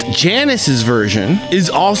that Janis's version is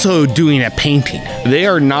also doing a painting. They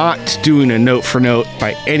are not doing a note for note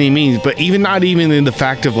by any means, but not even in the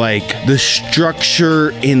fact of like the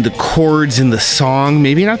structure in the chords in the song.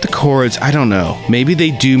 Maybe not the chords, I don't know. Maybe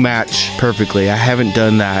they do match perfectly. I haven't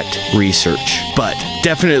done that research, but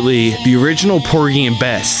definitely the original Porgy and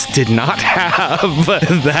Bess did not have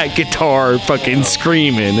that guitar fucking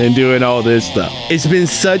screaming and doing all this stuff. It's been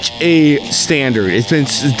such a standard. It's been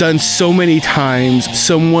done so many times.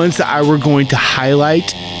 Some ones that I were going to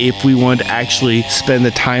highlight if we want to actually spend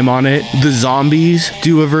the time on it. The Zombies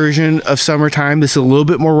do a version of Summertime. This is a little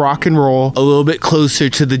bit more rock and roll, a little bit closer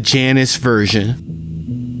to the Janis version.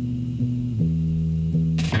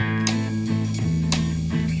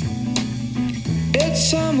 It's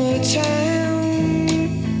summertime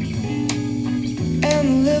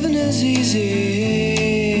and living is easy.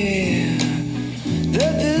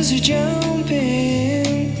 The bills are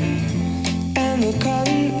jumping and the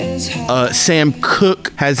cotton is high. Sam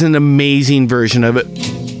Cooke has an amazing version of it.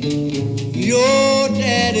 Your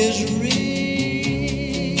dad is rich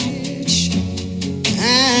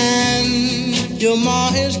and your ma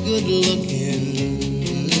is good looking.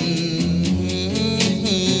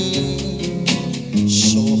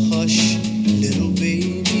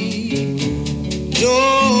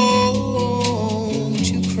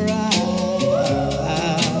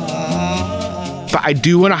 But but I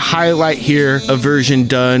do want to highlight here a version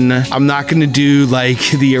done. I'm not going to do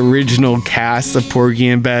like the original cast of Porgy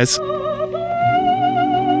and Bess.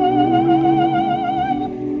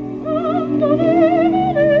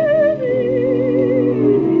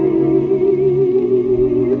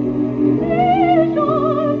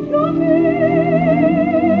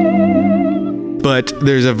 But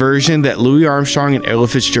there's a version that Louis Armstrong and Ella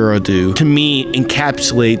Fitzgerald do, to me,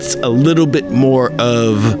 encapsulates a little bit more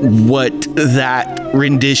of what that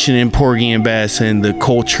rendition in Porgy and Bess and the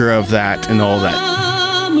culture of that and all that.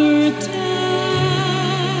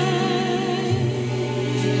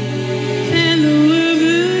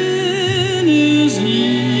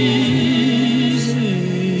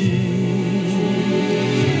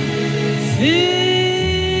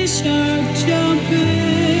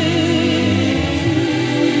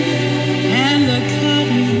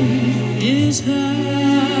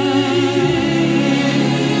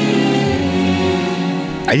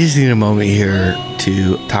 I just need a moment here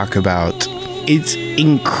to talk about, it's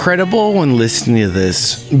incredible when listening to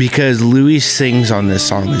this because Louis sings on this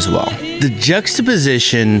song as well. The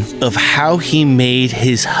juxtaposition of how he made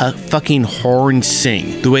his fucking horn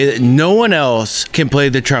sing, the way that no one else can play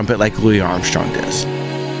the trumpet like Louis Armstrong does.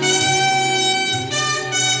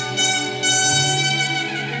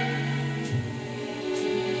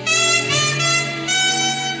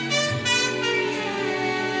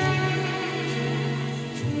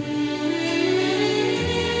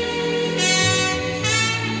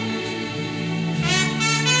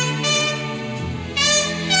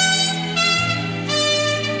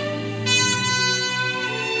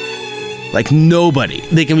 Like nobody.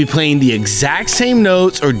 They can be playing the exact same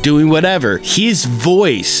notes or doing whatever. His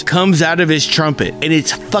voice comes out of his trumpet and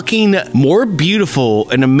it's fucking more beautiful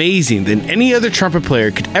and amazing than any other trumpet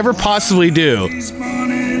player could ever possibly do. These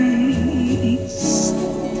mornings,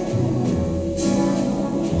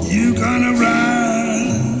 you gonna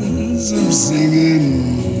rise up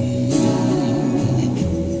singing.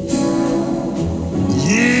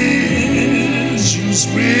 Yes, you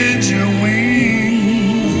spread your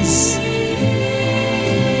wings.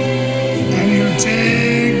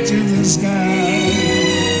 Take to the sky,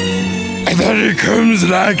 and then it comes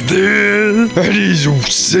like this, and he's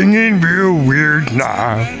singing real weird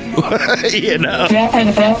now. You know. But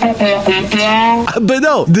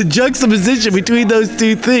no, the juxtaposition between those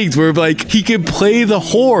two things where like he can play the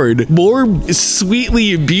horn more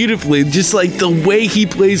sweetly and beautifully, just like the way he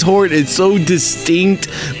plays horn is so distinct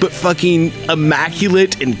but fucking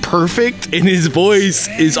immaculate and perfect, and his voice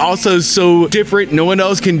is also so different, no one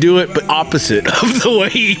else can do it but opposite of the way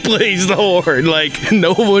he plays the horn. Like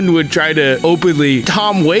no one would try to openly.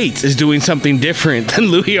 Tom Waits is doing something different than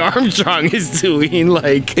Louis Armstrong is doing.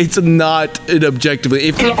 Like it's not an objectively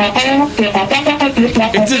it's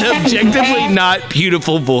an objectively not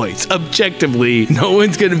beautiful voice. Objectively, no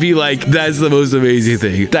one's gonna be like, that's the most amazing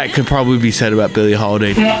thing. That could probably be said about Billie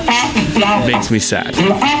Holiday. It makes me sad.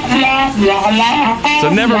 So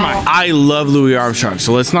never mind. I love Louis Armstrong,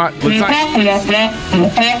 so let's not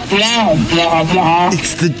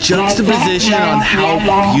it's the juxtaposition on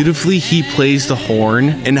how beautifully he plays the horn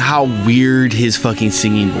and how weird his fucking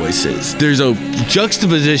singing voice is. There's a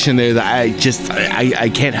juxtaposition there that I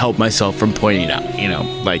can't help myself from pointing out, you know,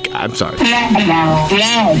 like, I'm sorry.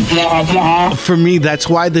 For me, that's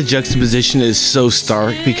why the juxtaposition is so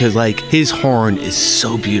stark, because like his horn is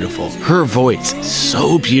so beautiful, her voice is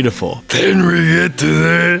so beautiful. Then we get to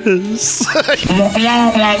this.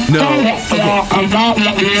 No.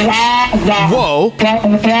 Okay. Whoa.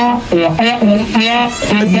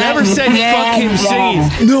 I never said fuck him singing.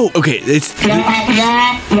 No, okay, it's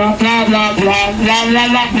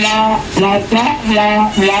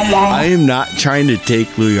I am not trying to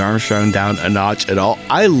take Louis Armstrong down a notch at all.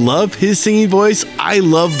 I love his singing voice. I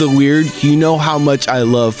love the weird. You know how much I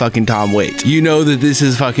love fucking Tom Waits. You know that this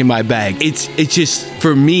is fucking my bag. It's just,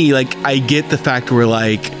 for me, like, I get the fact where,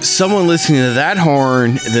 like, someone listening to that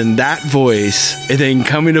horn and then that voice and then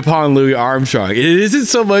coming upon Louis Armstrong, it isn't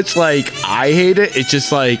so much like I hate it. It's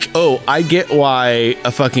just like, oh, I get why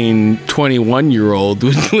a fucking 21-year-old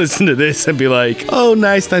would listen to this and be like, oh,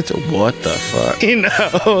 nice. What the fuck? You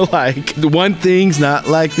know, like, one thing's not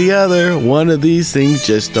like the other. One of these things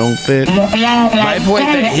just don't fit. My point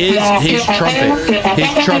that his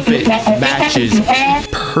trumpet matches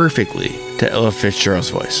perfectly to Ella Fitzgerald's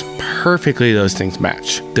voice. Perfectly, those things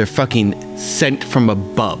match. They're fucking sent from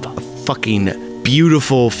above. A fucking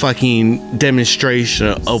beautiful fucking demonstration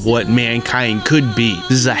of what mankind could be.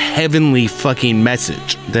 This is a heavenly fucking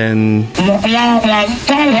message. Then, dude, I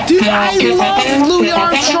love Louis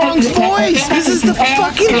Armstrong's voice. This is the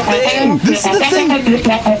fucking thing. This is the thing.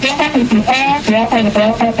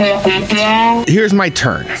 Here's my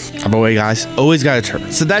turn. By the way, guys, always got a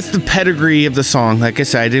turn. So that's the pedigree of the song. Like I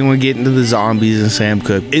said, I didn't want to get into the zombies and Sam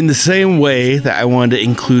Cooke. In the same way that I wanted to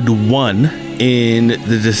include one in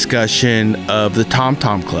the discussion of the Tom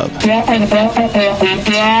Tom Club.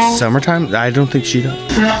 Summertime? I don't think she does.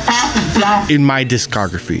 In my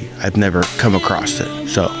discography, I've never come across it.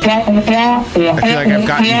 So I feel like I've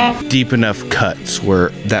gotten deep enough cuts where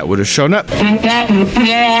that would have shown up.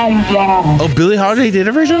 Oh, Billie Holiday did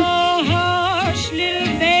a version? Hush,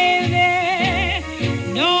 little baby,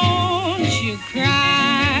 don't you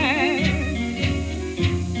cry.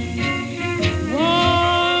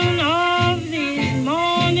 One of these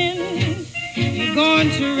mornings, you're going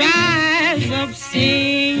to rise up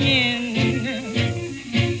singing.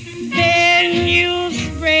 Then you'll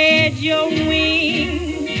spread your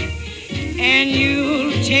wings and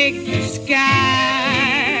you'll take the sky.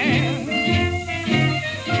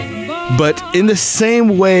 But in the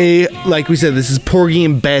same way, like we said, this is Porgy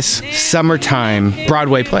and Bess Summertime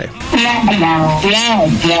Broadway play.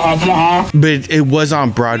 But it was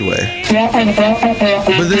on Broadway. But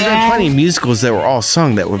there's been plenty of musicals that were all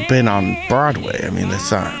sung that were been on Broadway. I mean,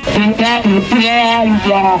 that's not...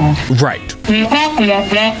 Right.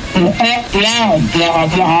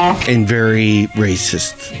 And very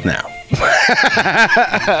racist now.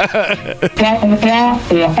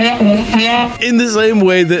 In the same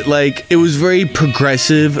way that, like, it was very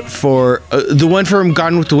progressive for the one from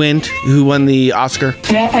Gone with the Wind, who won the Oscar,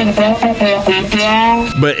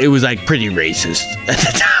 but it was like pretty racist at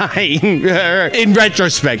the time. In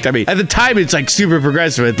retrospect, I mean, at the time it's like super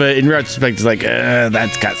progressive, but in retrospect it's like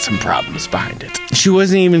that's got some problems behind it. She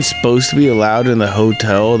wasn't even supposed to be allowed in the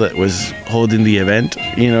hotel that was holding the event,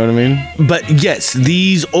 you know what I mean? But yes,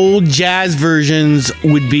 these old jazz versions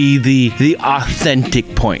would be the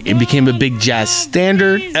authentic point. It became a big jazz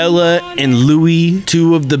standard. Ella and Louis,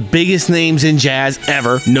 two of the biggest names in jazz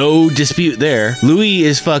ever. No dispute there. Louis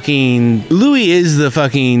is the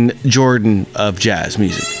fucking Jordan of jazz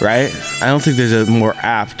music, right? I don't think there's a more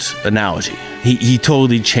apt analogy. He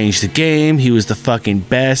totally changed the game. He was the fucking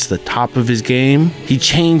best, the top of his game. He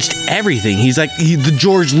changed everything. He's like the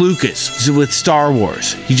George Lucas with Star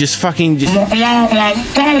Wars. He just fucking... He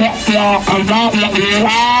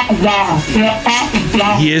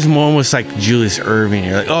is almost like Julius Erving.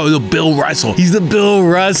 You're like, oh, the Bill Russell. He's the Bill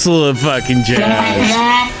Russell of fucking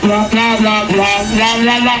jazz.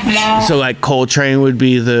 So like Coltrane would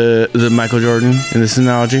be the Michael Jordan in this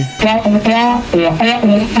analogy.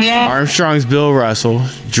 Armstrong's Bill Russell.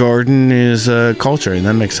 Jordan is Coltrane.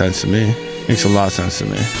 That makes sense to me. Makes a lot of sense to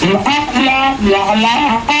me.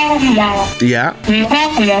 Yeah.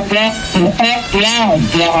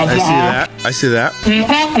 I see that.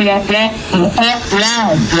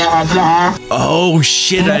 Oh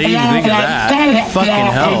shit, I didn't even think of that. Fucking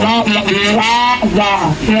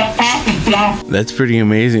hell. That's pretty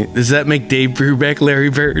amazing. Does that make Dave Brubeck Larry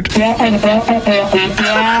Bird?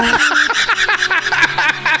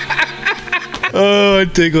 Oh, I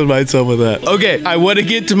tickled myself with that. Okay, I want to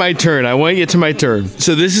get to my turn.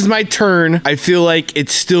 So this is my turn. I feel like it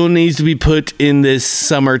still needs to be put in this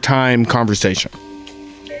summertime conversation.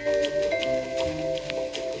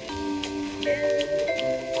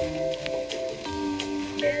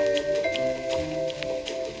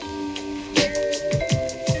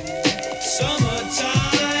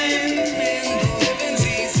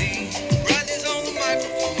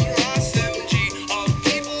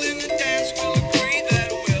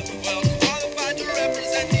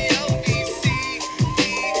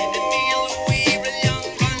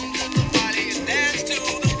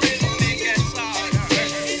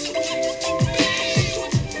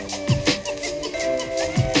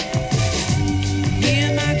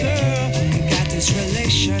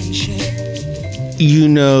 You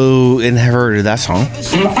know and have heard of that song. Do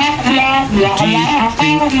you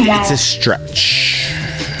think it's a stretch?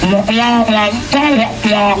 With the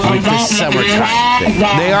summertime thing.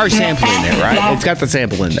 They are sampling it, right? It's got the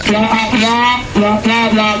sample in there.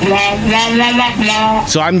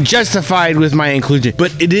 So I'm justified with my inclusion.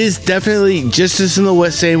 But it is definitely just as in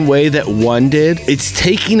the same way that one did. It's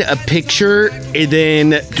taking a picture and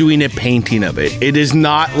then doing a painting of it. It is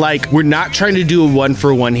not like, we're not trying to do a one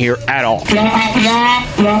for one here at all. Because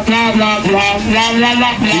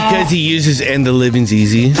he uses And the Living's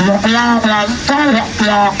Easy.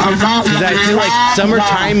 Because I feel like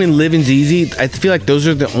Summertime and Living's Easy, I feel like those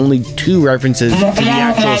are the only two references to the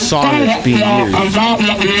actual song that's being used.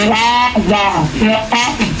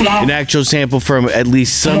 An actual sample from at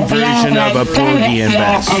least some version of a Porgy and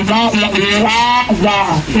Bess.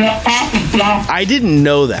 I didn't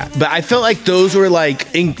know that, but I felt like those were like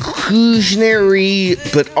inclusionary,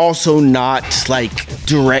 but also not like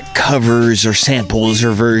direct covers or samples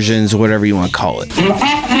or versions or whatever you want to call it. No,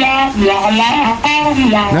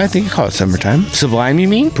 I think you call it Summertime. Sublime, you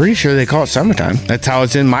mean? Pretty sure they call it Summertime. That's how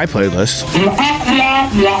it's in my playlist.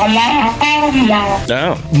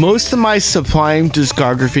 No. Most of my Sublime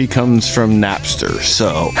discography comes from Napster,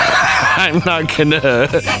 so I'm not gonna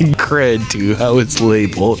cred to how it's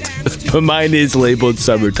labeled. But mine is labeled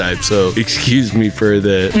Summertime, so excuse me for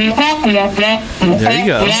the... There you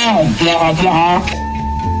go.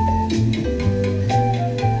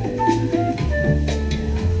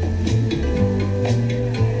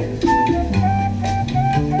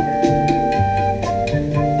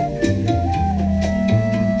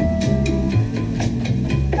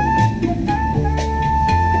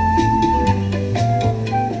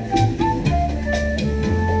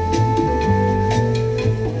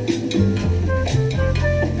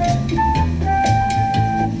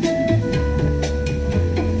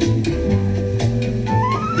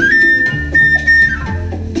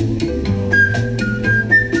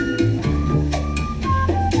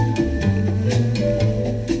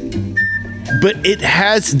 But it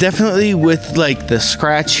has definitely, with like the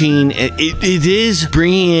scratching, it is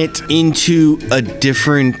bringing it into a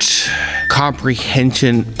different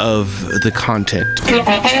comprehension of the content.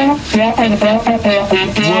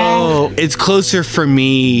 Whoa, it's closer for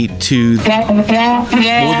me to... Well,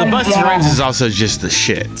 the Busta Rhymes is also just the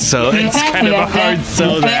shit, so it's kind of a hard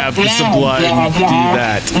sell to have the Sublime do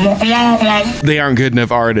that. They aren't good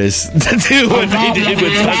enough artists to do what they did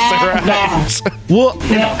with Busta Rhymes. Well, I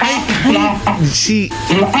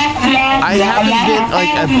haven't been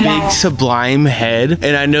like a big Sublime head,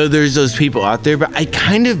 and I know there's those people out there, but I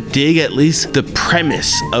kind of dig at least the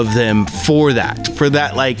premise of them for that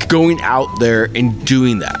like going out there and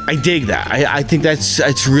doing that. I dig that. I think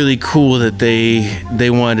that's really cool that they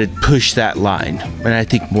want to push that line, and I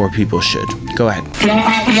think more people should. Go ahead.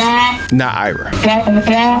 Not Ira.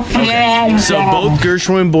 Okay. So both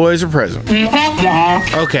Gershwin boys are present.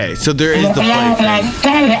 Okay, so there is the play thing.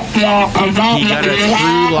 He got a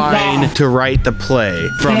through line to write the play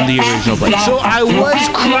from the original play. So I was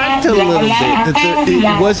correct a little bit that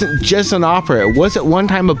it wasn't just an opera. It was at one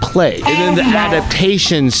time a play. And then the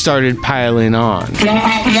adaptations started piling on.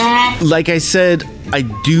 Like I said, I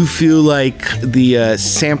do feel like the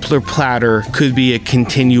sampler platter could be a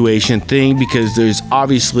continuation thing, because there's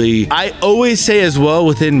obviously, I always say as well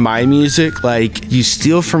within my music, like, you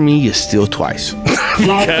steal from me, you steal twice. But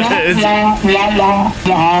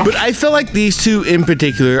I feel like these two in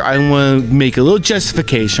particular, I want to make a little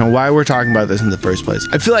justification on why we're talking about this in the first place.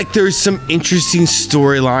 I feel like there's some interesting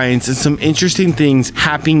storylines and some interesting things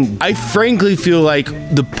happening. I frankly feel like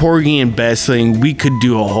the Porgy and Bess thing, we could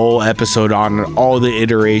do a whole episode on all the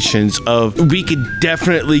iterations of. We could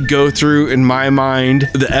definitely go through, in my mind,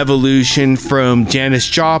 the evolution from Janis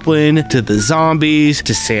Joplin to the Zombies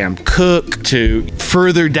to Sam Cooke to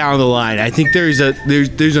further down the line. I think there's a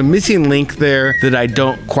missing link there that I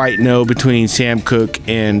don't quite know between Sam Cooke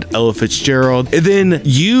and Ella Fitzgerald. And then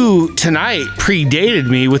you tonight predated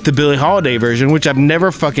me with the Billie Holiday version, which I've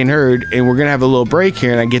never fucking heard, and we're gonna have a little break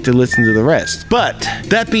here and I get to listen to the rest. But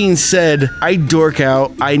that being said, I dork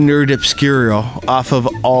out, I nerd obscurial off of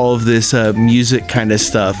all of this music kind of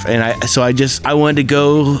stuff, and I wanted to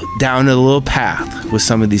go down a little path with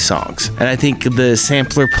some of these songs, and I think the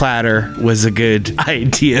sampler platter was a good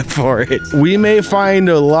idea for it. We may find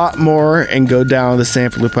a lot more and go down the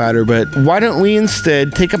sampler platter, but why don't we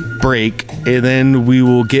instead take a break, and then we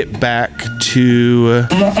will get back to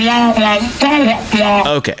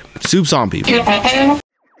okay, Soup's on, people.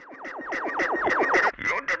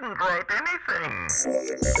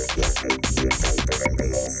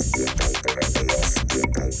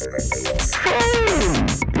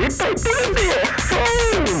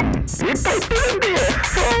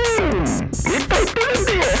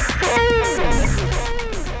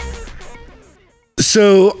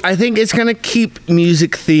 So I think it's gonna keep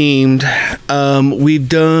music themed. We've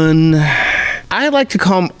done, I like to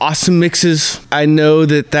call them awesome mixes. I know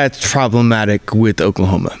that that's problematic with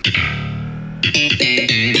Oklahoma.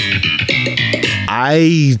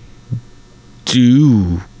 I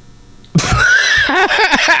do.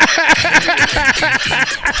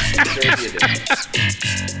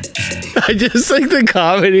 I just like the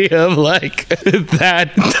comedy of like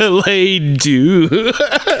that delayed do.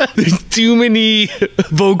 There's too many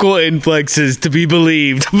vocal inflexes to be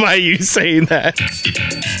believed by you saying that.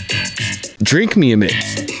 Drink me a mix.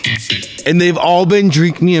 And they've all been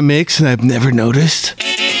drink me a mix and I've never noticed.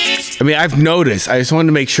 I mean, I've noticed. I just wanted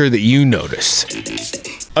to make sure that you noticed.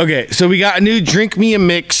 Okay, so we got a new drink me a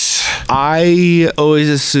mix. I always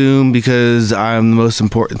assume because I'm the most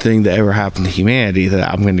important thing that ever happened to humanity that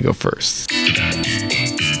I'm going to go first.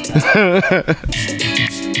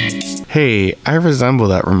 Hey, I resemble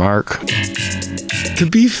that remark. To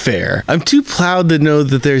be fair, I'm too proud to know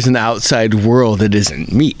that there's an outside world that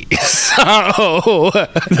isn't me. So,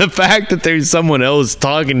 the fact that there's someone else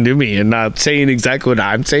talking to me and not saying exactly what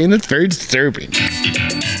I'm saying, that's very disturbing.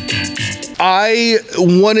 I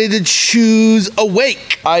wanted to choose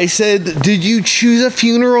Awake. I said, did you choose a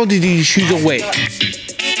funeral? Did you choose Awake?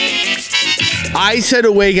 I said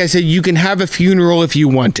Awake. I said, you can have a funeral if you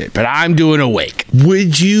want it, but I'm doing Awake.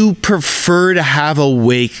 Would you prefer to have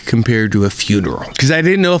Awake compared to a funeral? Because I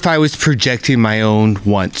didn't know if I was projecting my own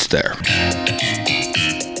wants there.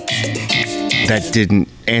 That didn't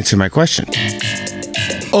answer my question.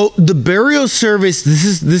 Oh, the burial service.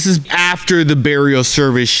 This is after the burial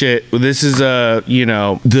service shit. This is the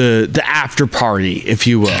after party, if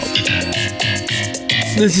you will.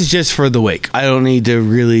 This is just for the wake. I don't need to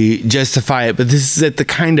really justify it, but this is at the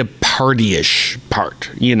kind of party-ish part.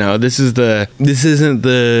 You know, this isn't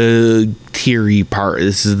the teary part.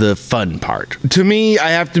 This is the fun part. To me, I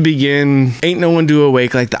have to begin. Ain't no one do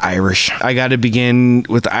Awake like the Irish. I got to begin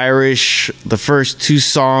with the Irish. The first two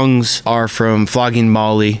songs are from Flogging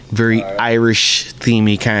Molly. Very Irish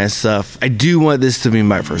themey kind of stuff. I do want this to be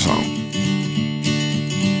my first song.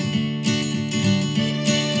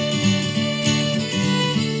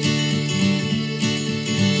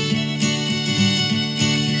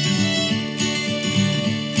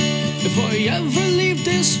 If I ever leave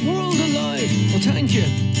this world alive, well, thank you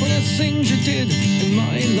for the things you did in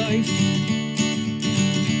my life.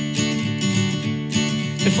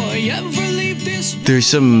 If I ever leave this, there's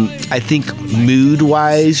some, I think,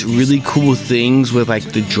 mood-wise, really cool things with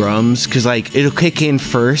like the drums, because like it'll kick in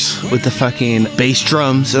first with the fucking bass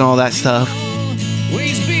drums and all that stuff.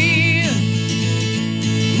 always be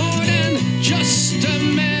more than just a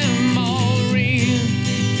memory.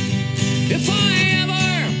 If I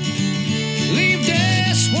ever leave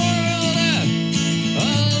this world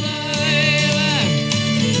alive,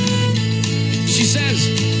 she says,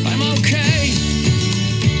 I'm okay,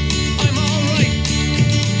 I'm alright,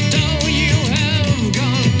 though you have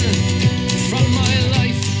gone from my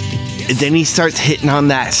life. And then he starts hitting on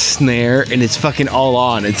that snare and it's fucking all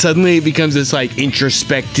on. And suddenly it becomes this like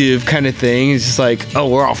introspective kind of thing. It's just like, oh,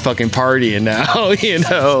 we're all fucking partying now, you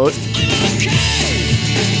know?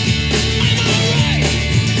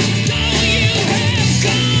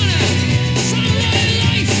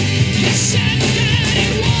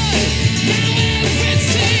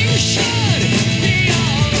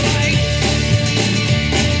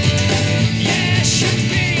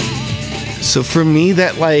 So for me,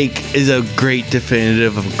 that like is a great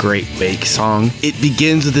definitive of a great wake song. It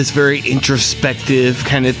begins with this very introspective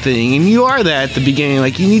kind of thing, and you are that at the beginning.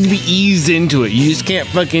 Like you need to be eased into it. You just can't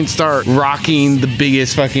fucking start rocking the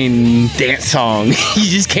biggest fucking dance song. You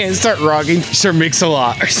just can't start rocking Sir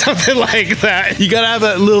Mix-a-Lot or something like that. You gotta have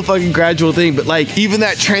that little fucking gradual thing. But like even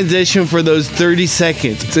that transition for those 30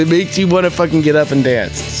 seconds, it makes you want to fucking get up and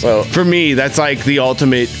dance. So for me, that's like the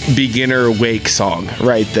ultimate beginner wake song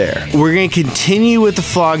right there. We're gonna continue with the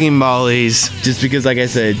Flogging Mollies just because, like I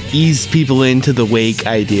said, ease people into the wake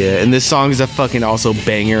idea. And this song is a fucking also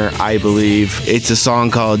banger, I believe. It's a song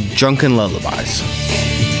called Drunken Lullabies.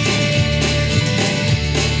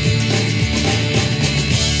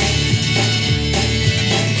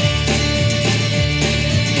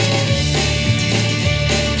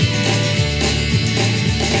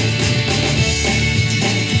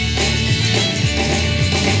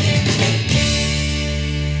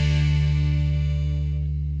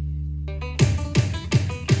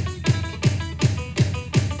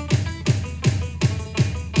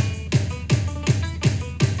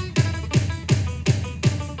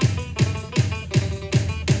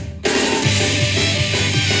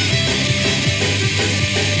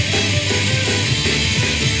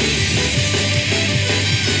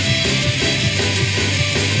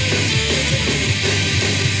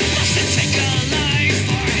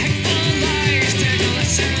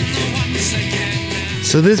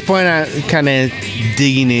 So at this point, I'm kind of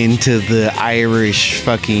digging into the Irish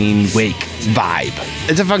fucking wake vibe.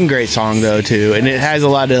 It's a fucking great song though too, and it has a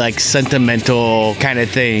lot of like sentimental kind of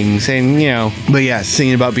things, and you know, but yeah,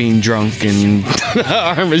 singing about being drunk and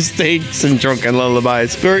our mistakes and drunken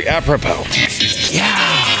lullabies, very apropos. Yeah.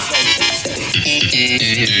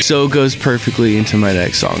 So it goes perfectly into my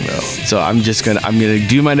next song though. So I'm gonna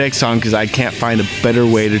do my next song because I can't find a better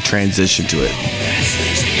way to transition to it.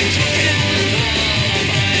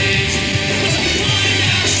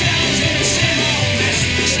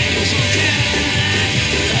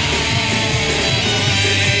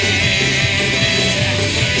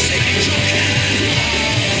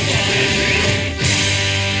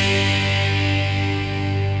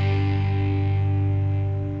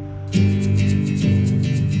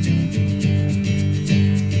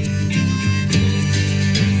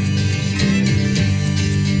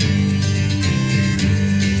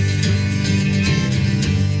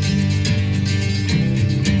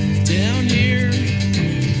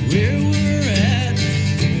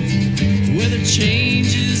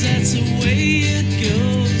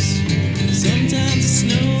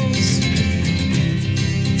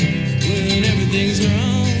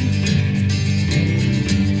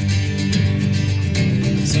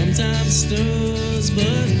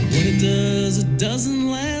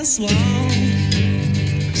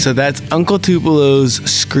 So that's Uncle Tupelo's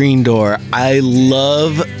Screen Door. I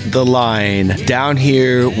love the line, down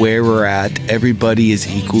here where we're at, everybody is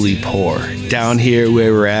equally poor. Down here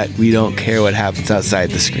where we're at, we don't care what happens outside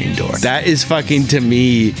the screen door. That is fucking, to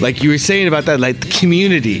me, like you were saying about that, like the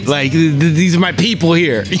community. Like, these are my people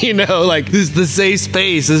here, you know? Like, this is the safe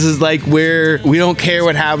space. This is like where we don't care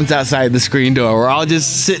what happens outside the screen door. We're all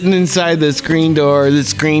just sitting inside the screen door, the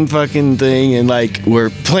screen fucking thing, and like, we're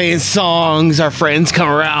playing songs. Our friends come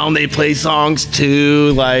around, they play songs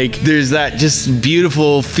too. Like, there's that just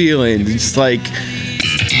beautiful feeling. It's like,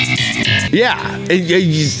 yeah,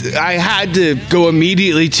 I had to go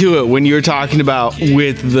immediately to it when you were talking about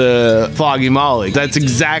with the Flogging Molly. That's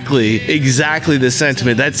exactly the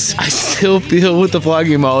sentiment. I still feel with the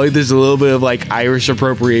Flogging Molly, there's a little bit of like Irish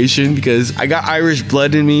appropriation because I got Irish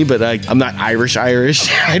blood in me, but I'm not Irish.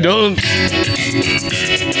 I don't.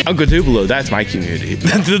 Uncle Tupelo, that's my community.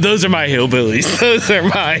 Those are my hillbillies. Those are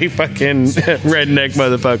my fucking redneck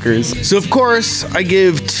motherfuckers. So of course I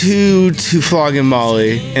give 2 to Flogging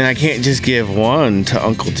Molly, and I can't just give 1 to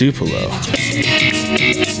Uncle Tupelo.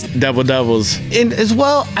 Doubles. And as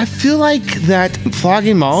well, I feel like that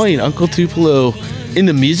Flogging Molly and Uncle Tupelo, in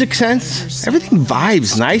the music sense, everything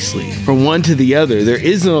vibes nicely from one to the other. There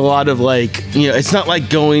isn't a lot of like, you know, it's not like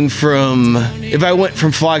going from, if I went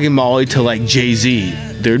from Flogging Molly to like Jay-Z,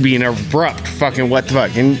 there'd be an abrupt fucking what the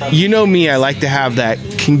fuck. And you know me, I like to have that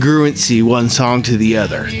congruency, one song to the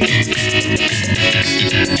other.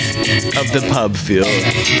 Of the pub feel.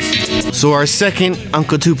 So our second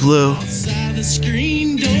Uncle Tupelo. The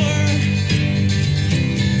screen door.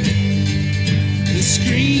 The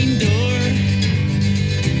screen door.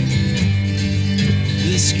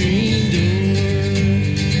 The screen door.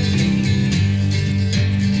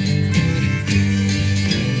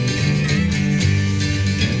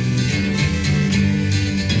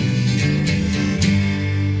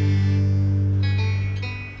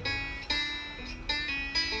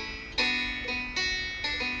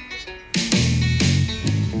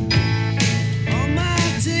 All my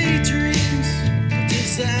daydreams are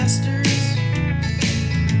disasters.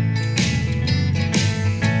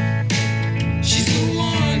 She's the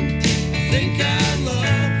one I think I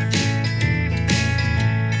love.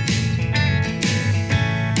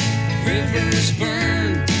 Rivers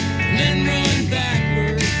burn and then run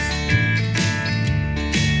backwards.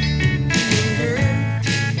 For her,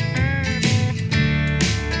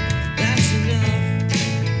 that's enough.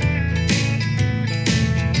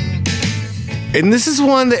 And this is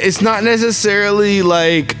one that it's not necessarily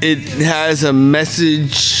like it has a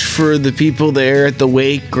message for the people there at the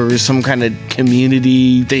wake or some kind of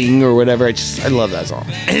community thing or whatever. I love that song.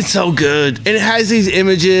 And it's so good. And it has these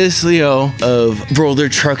images, you know, of roll their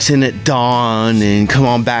trucks in at dawn and come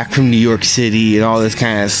on back from New York City and all this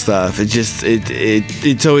kind of stuff. It just,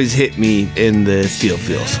 it's always hit me in the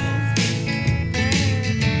feels.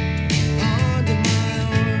 Under my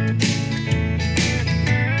arm.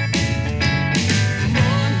 Come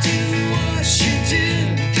on, do what you did.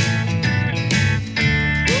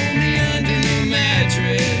 Roll me under the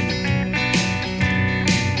mattress.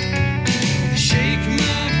 Shake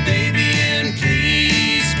my baby and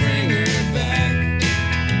please bring her back.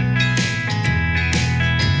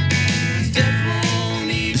 Steph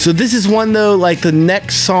won't eat. So this is one though, like the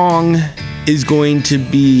next song is going to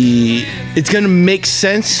be It's going to make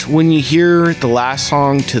sense when you hear the last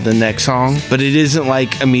song to the next song, but it isn't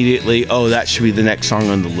like immediately, oh, that should be the next song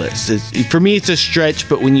on the list. For me, it's a stretch,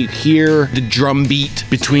 but when you hear the drum beat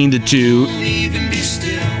between the two,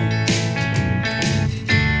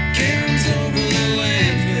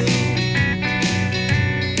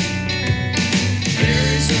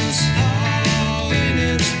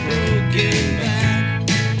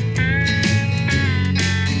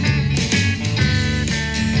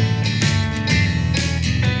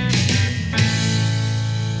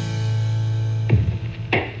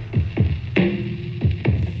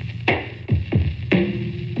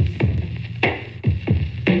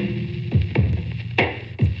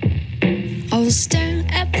 I was staring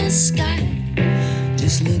at the sky,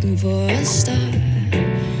 just looking for a star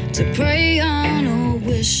to pray on or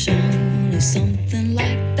wish on or something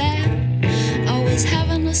like that. I was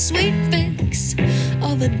having a sweet fix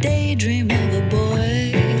of a daydream of a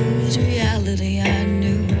boy whose reality I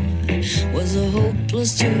knew was a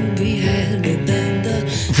hopeless to be had. But then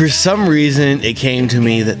for some reason, it came to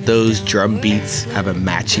me that those drum beats have a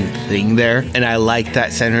matching thing there, and I like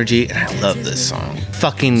that synergy, and I love this song.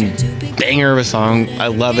 Fucking banger of a song. I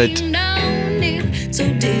love it.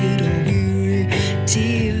 So did a weary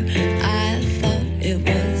tear. I thought it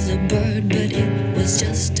was a bird, but it was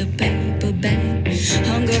just a paper bag.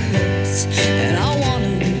 Hunger hurts, and I want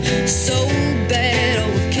him so bad.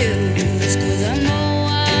 Oh, kills, 'cause I know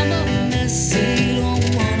I'm a mess. He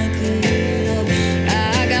don't wanna clean up.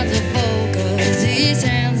 I got to focus. These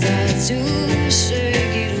hands are too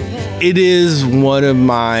shaky to hold. It is one of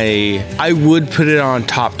my, I would put it on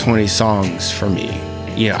top 20 songs for me.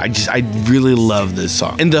 You know, I really love this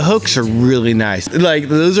song. And the hooks are really nice. Like,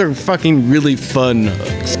 those are fucking really fun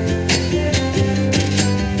hooks.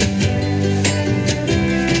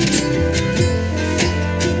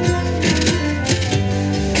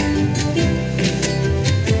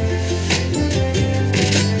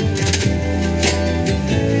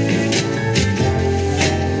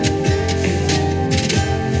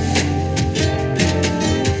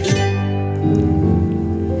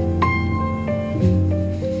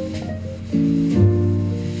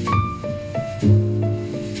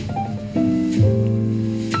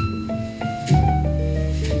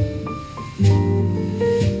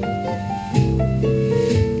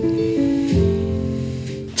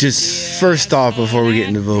 Just first off, before we get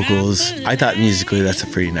into vocals, I thought musically that's a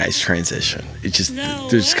pretty nice transition. It just,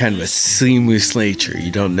 there's kind of a seamless nature. You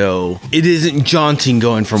don't know. It isn't jaunting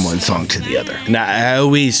going from one song to the other. And I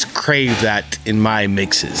always crave that in my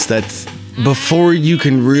mixes. That's before you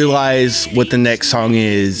can realize what the next song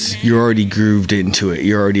is, you're already grooved into it.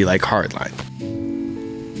 You're already like hardline.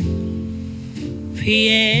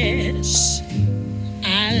 P.S.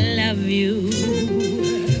 I love you.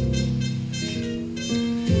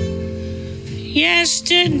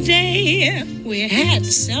 Yesterday we had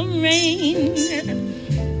some rain,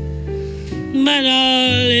 but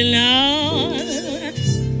all in all,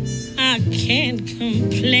 I can't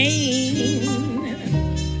complain.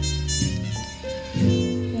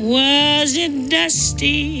 Was it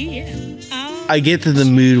dusty? I get that the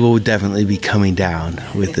mood will definitely be coming down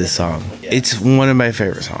with this song. It's one of my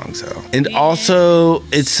favorite songs, though. And also,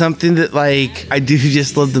 it's something that, like, I do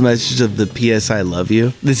just love the message of the P.S. I love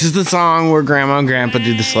you. This is the song where grandma and grandpa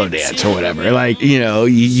do the slow dance or whatever. Like, you know,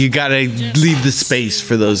 you gotta leave the space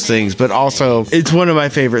for those things. But also, it's one of my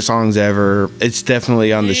favorite songs ever. It's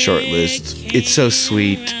definitely on the short list. It's so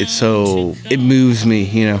sweet. It moves me,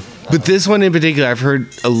 you know. But this one in particular, I've heard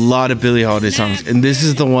a lot of Billie Holiday songs, and this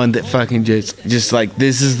is the one that fucking just like,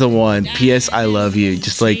 this is the one. P.S. I love you.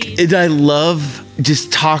 Just like, and I love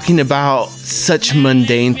just talking about such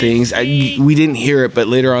mundane things. We didn't hear it, but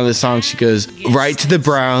later on in the song, she goes, "Right to the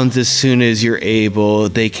Browns as soon as you're able.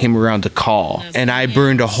 They came around to call, and I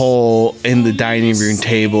burned a hole in the dining room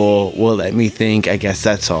table. Well, let me think. I guess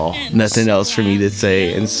that's all. Nothing else for me to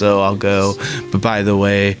say, and so I'll go. But by the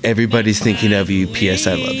way, everybody's thinking of you. P.S.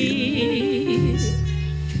 I love you."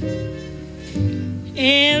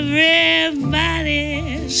 Everybody's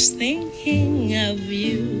thinking of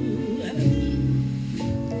you.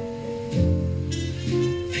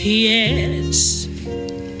 P.S.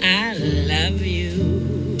 I love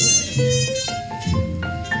you.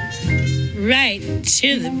 Right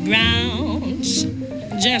to the Browns,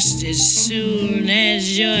 just as soon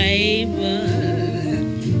as you're able.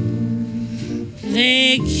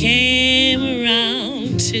 They came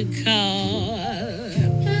around to call.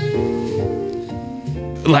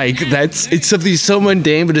 Like, it's something so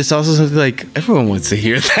mundane, but it's also something like everyone wants to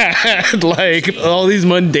hear that. Like, all these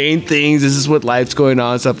mundane things, this is what life's going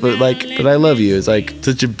on, stuff, but I love you. It's like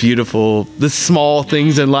such a beautiful, the small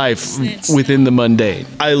things in life within the mundane.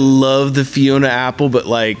 I love the Fiona Apple, but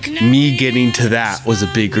like me getting to that was a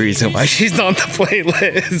big reason why she's on the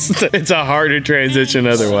playlist. It's a harder transition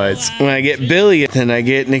otherwise. When I get Billy, then I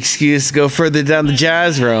get an excuse to go further down the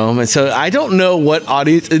jazz realm. And so I don't know what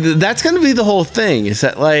audience, that's going to be the whole thing, is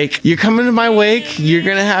that like, you're coming to my wake, you're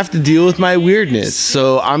going to have to deal with my weirdness.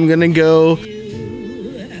 So I'm going to go.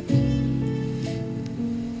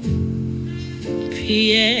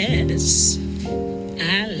 P.S.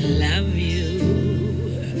 I love you.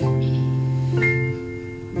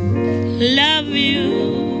 Love you.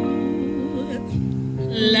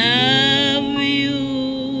 Love you.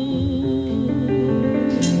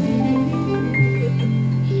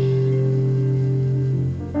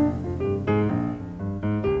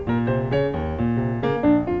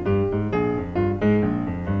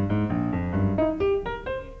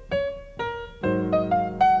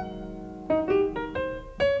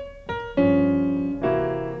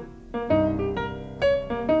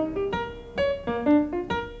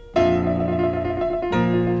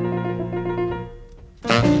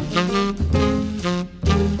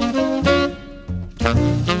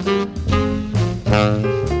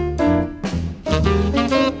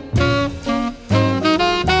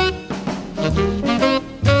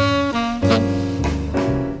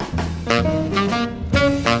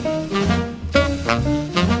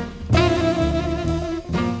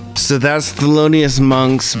 So that's Thelonious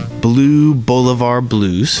Monk's Blue Boulevard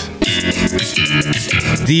Blues.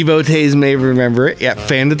 Devotees may remember it. Yeah,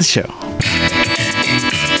 fan of the show.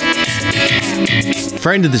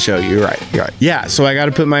 Friend of the show, you're right. Yeah, so I got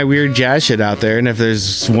to put my weird jazz shit out there, and if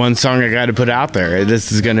there's one song I got to put out there,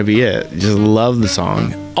 this is going to be it. Just love the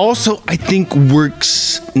song. Also, I think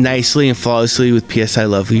works nicely and flawlessly with P.S. I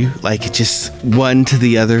Love You. Like, it just, one to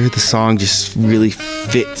the other, the song just really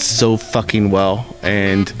fits so fucking well.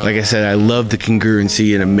 And like I said, I love the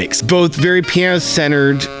congruency in a mix. Both very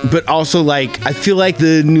piano-centered, but also, like, I feel like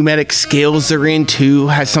the pneumatic scales they're in, too,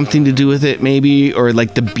 has something to do with it, maybe, or,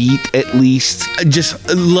 like, the beat, at least. I just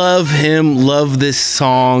love him, love this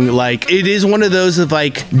song. Like, it is one of those of,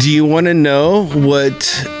 like, do you want to know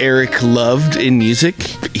what Eric loved in music?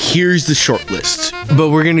 Here's the short list, but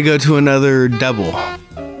we're gonna go to another double.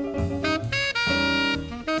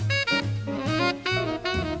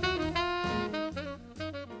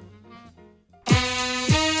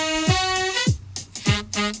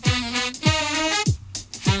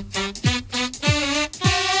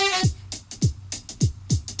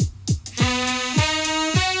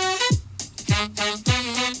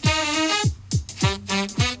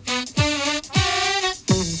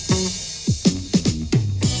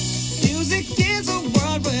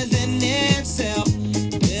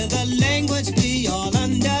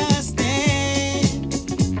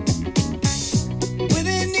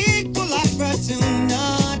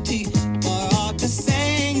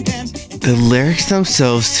 The lyrics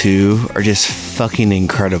themselves, too, are just fucking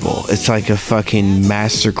incredible. It's like a fucking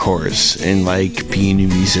master course in, like, being a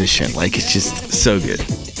musician. Like, it's just so good.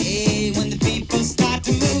 When the people start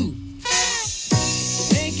to move,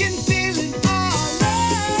 they can feel it all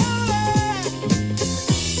over.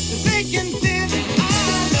 They can feel it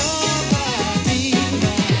all over me.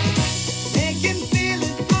 They can feel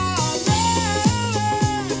it all over.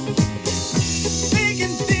 They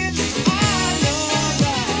can feel it all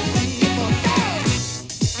over me.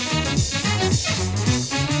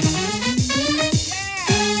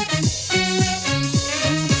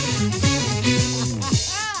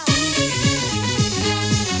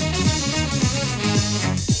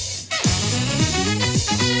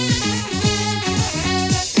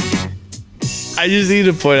 I just need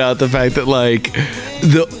to point out the fact that, like,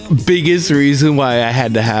 the biggest reason why I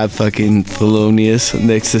had to have fucking Thelonious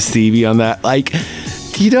next to Stevie on that, like,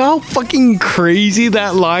 do you know how fucking crazy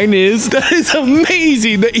that line is? That is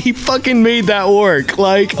amazing that he fucking made that work.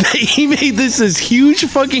 Like, he made this huge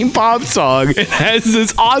fucking pop song. It has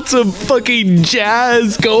this awesome fucking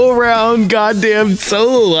jazz go around goddamn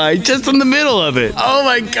solo line just in the middle of it. Oh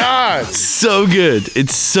my god. So good.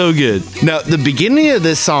 It's so good. Now, the beginning of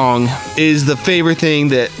this song is the favorite thing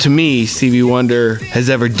that, to me, Stevie Wonder has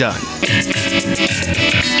ever done.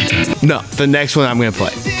 No, the next one I'm going to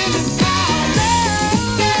play.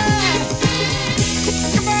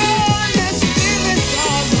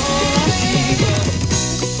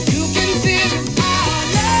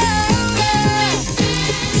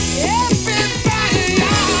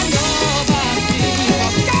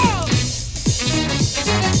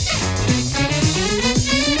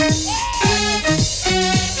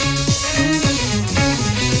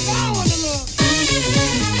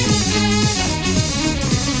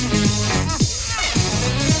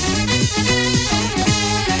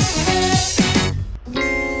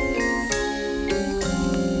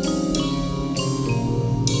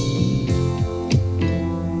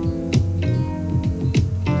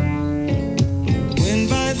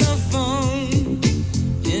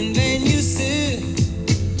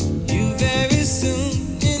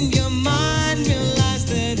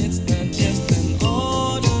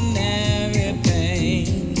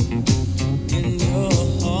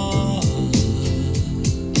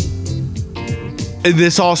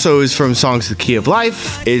 This also is from Songs The Key of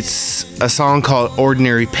Life. It's a song called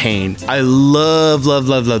Ordinary Pain. I love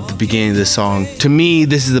the beginning of this song. To me,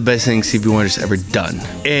 this is the best thing Stevie Wonder's ever done.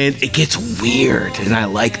 And it gets weird, and I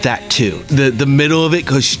like that too. The middle of it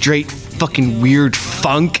goes straight fucking weird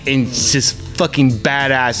funk, and it's just fucking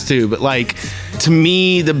badass too. But like, to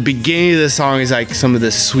me, the beginning of the song is like some of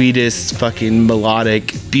the sweetest fucking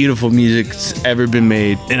melodic, beautiful music that's ever been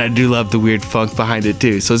made. And I do love the weird funk behind it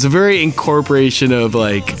too. So it's a very incorporation of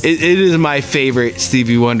like, it is my favorite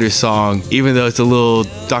Stevie Wonder song, even though it's a little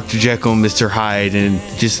Dr. Jekyll and Mr. Hyde. And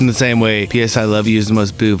just in the same way, P.S. I Love You is the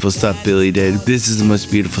most beautiful stuff Billy did. This is the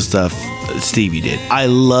most beautiful stuff Stevie did. I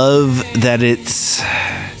love that it's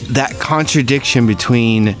that contradiction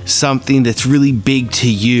between something that's really big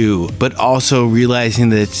to you, but also realizing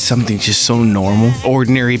that it's something just so normal.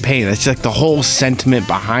 Ordinary pain. That's like the whole sentiment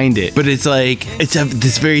behind it. But it's like, it's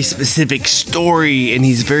this very specific story, and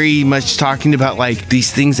he's very much talking about like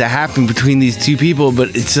these things that happen between these two people,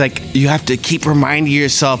 but it's like you have to keep reminding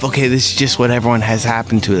yourself, okay, this is just what everyone has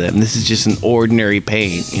happened to them. This is just an ordinary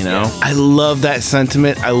pain, you know? I love that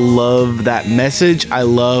sentiment. I love that message.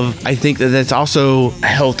 I think that that's also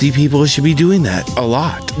healthy. People should be doing that a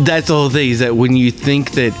lot. That's the whole thing, is that when you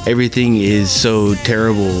think that everything is so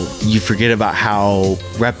terrible, you forget about how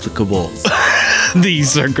replicable these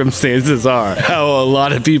circumstances are. How a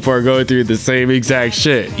lot of people are going through the same exact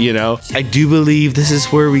shit, you know? I do believe this is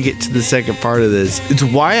where we get to the second part of this. It's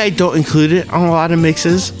why I don't include it on a lot of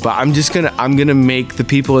mixes, but I'm gonna make the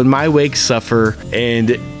people in my wake suffer, and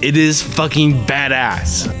it is fucking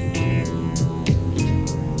badass.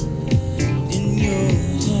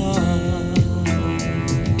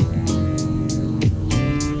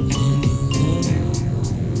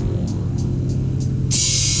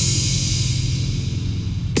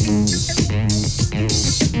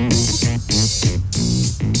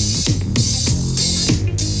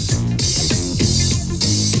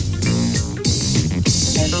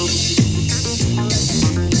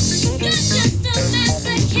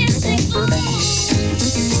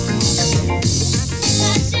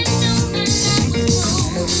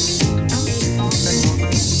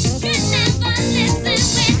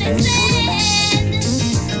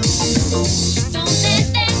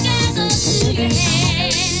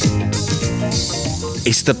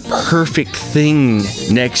 It's the perfect thing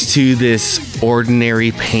next to this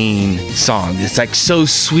Ordinary Pain song. It's like so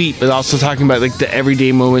sweet, but also talking about like the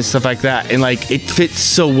everyday moments, stuff like that. And like it fits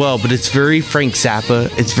so well, but it's very Frank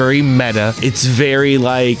Zappa. It's very meta. It's very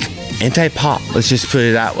like anti-pop. Let's just put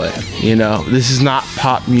it that way. You know, this is not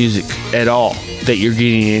pop music at all that you're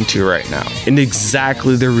getting into right now. And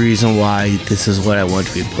exactly the reason why this is what I want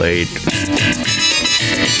to be played.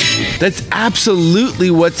 That's absolutely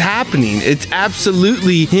what's happening. It's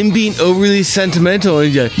absolutely him being overly sentimental,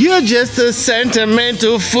 and you're just a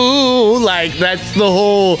sentimental fool. Like, that's the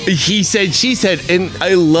whole he said, she said. And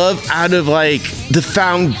I love, out of like the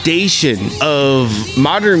foundation of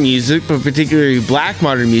modern music, but particularly black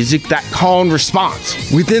modern music, that call and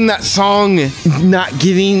response. Within that song, not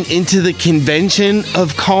getting into the convention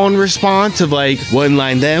of call and response of like one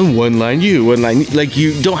line them, one line you, one line, like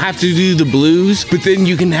you don't have to do the blues, but then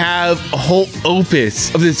you can have a whole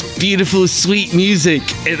opus of this beautiful, sweet music,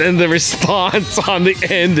 and then the response on the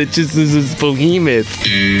end that just is this behemoth.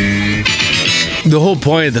 The whole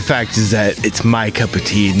point of the fact is that it's my cup of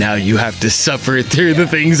tea. Now you have to suffer through the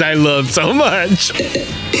things I love so much.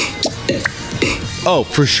 Oh,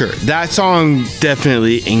 for sure. That song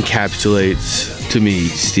definitely encapsulates, to me,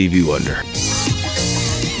 Stevie Wonder.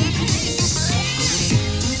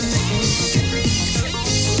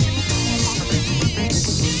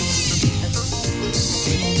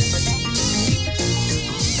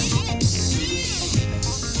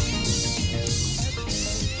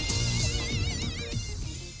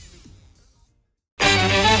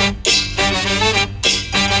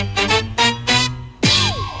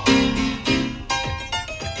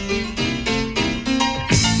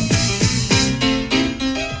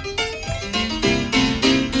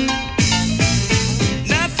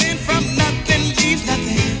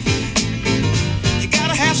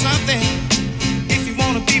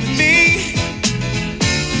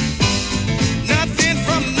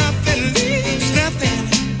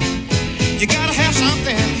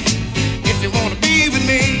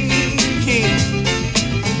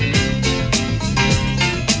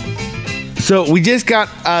 So we just got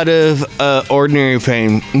out of Ordinary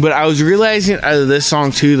Pain, but I was realizing out of this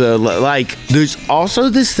song too, though, like there's also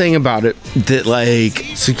this thing about it that like,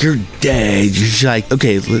 so you're dead. You're just like,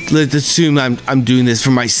 okay, let's assume I'm doing this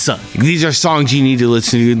for my son. These are songs you need to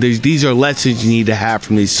listen to. These are lessons you need to have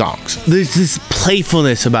from these songs. There's this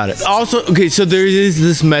playfulness about it. Also, okay, so there is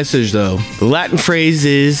this message though. The Latin phrase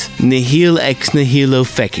is nihil ex nihilo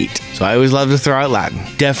fecit. So I always love to throw out Latin.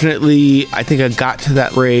 Definitely, I think I got to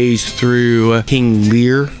that phrase through King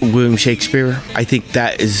Lear, William Shakespeare. I think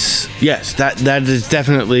that is, yes, that is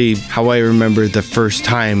definitely how I remember the first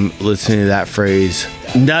time listening to that phrase.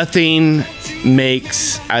 Nothing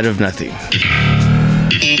makes out of nothing.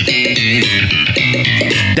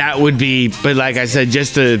 That would be, but like I said,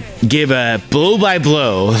 just to give a blow by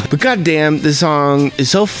blow. But goddamn, this song is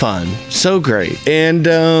so fun, so great. And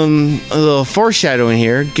a little foreshadowing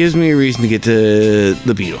here gives me a reason to get to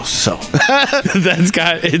the Beatles. So that's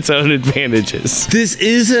got its own advantages. This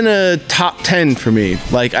isn't a top 10 for me.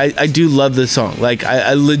 Like, I do love this song. Like,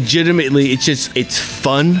 I legitimately, it's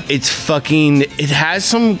fun. It's fucking, it has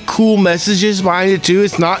some cool messages behind it too.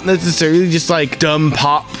 It's not necessarily just like dumb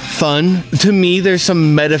pop fun. To me, there's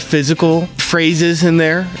some metaphysical phrases in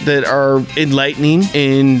there that are enlightening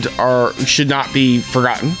and should not be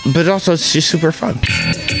forgotten. But also, it's just super fun.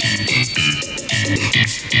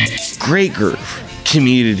 Great groove,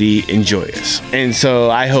 community, and joyous. And so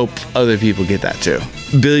I hope other people get that too.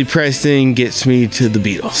 Billy Preston gets me to the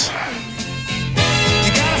Beatles. You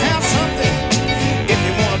gotta have something if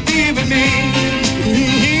you wanna be with me.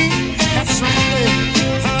 Have something,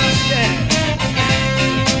 yeah.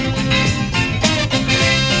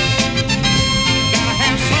 Gotta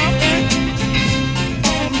have something if you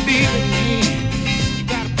wanna be with me. You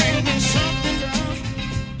gotta bring me something, girl, if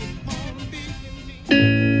you wanna be with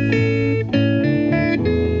me.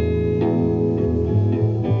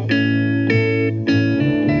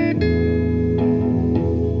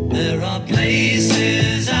 There are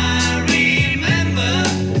places I remember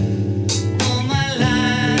all my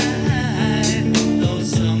life, though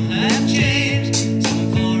some have changed,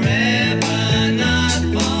 some forever, not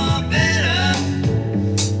for better,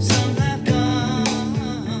 some have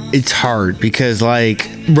gone. It's hard because like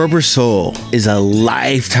Rubber Soul is a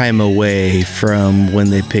lifetime away from when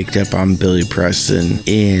they picked up on Billy Preston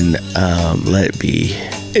in Let It Be.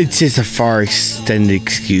 It's just a far extended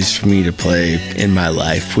excuse for me to play in my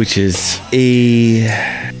life, which is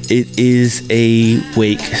it is a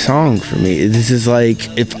wake song for me. This is like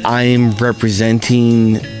if I'm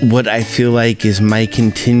representing what I feel like is my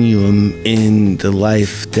continuum in the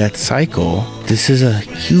life-death cycle. This is a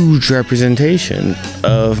huge representation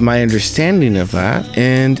of my understanding of that.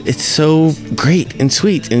 And it's so great and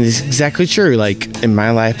sweet. And it's exactly true. Like in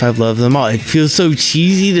my life, I've loved them all. It feels so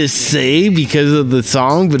cheesy to say because of the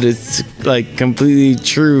song, but it's like completely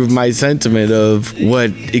true of my sentiment of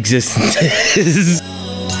what existence is.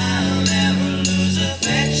 I'll never lose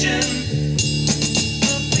affection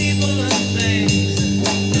for people and things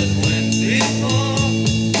that went before.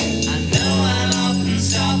 I know I'll often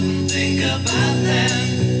stop and think about them.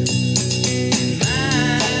 In my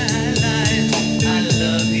life, I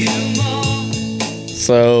love you more.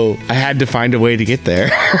 So I had to find a way to get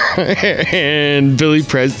there. And Billy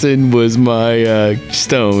Preston was my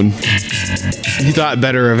stone. He thought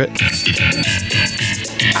better of it.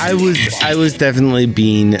 I was definitely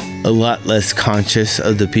being a lot less conscious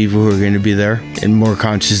of the people who are going to be there and more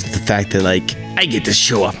conscious of the fact that like I get to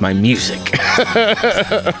show off my music.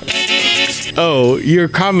 Oh, your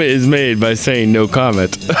comment is made by saying no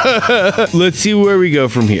comment. Let's see where we go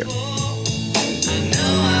from here. I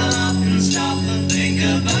know I'll often stop and think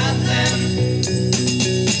about them.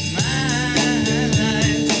 In my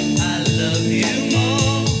life, I love you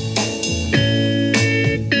more.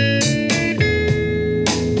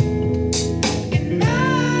 In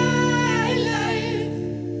my life,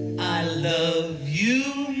 I love you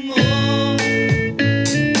more.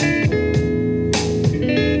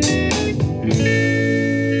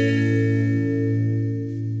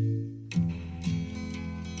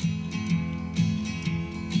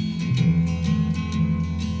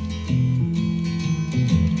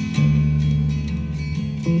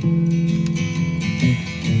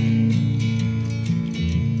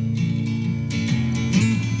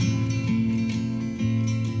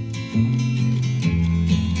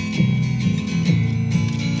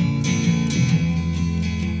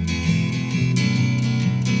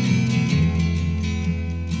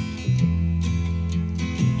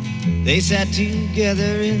 They sat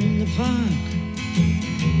together in the park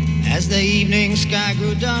as the evening sky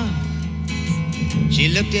grew dark. She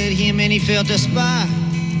looked at him and he felt a spark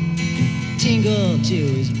tingle to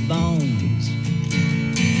his bones.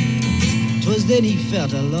 'Twas then he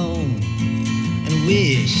felt alone and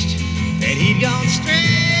wished that he'd gone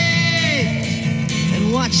straight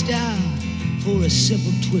and watched out for a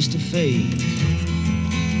simple twist of fate.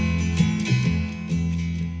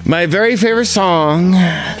 My very favorite song,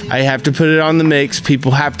 I have to put it on the mix.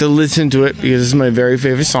 People have to listen to it because it's my very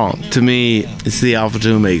favorite song. To me, it's the Alpha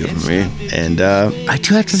to Omega for me. And I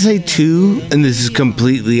do have to say, too, and this is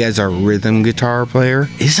completely as a rhythm guitar player,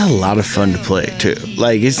 it's a lot of fun to play, too.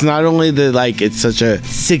 Like, it's not only it's such a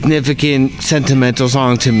significant, sentimental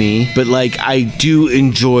song to me, but, like, I do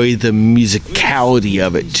enjoy the musicality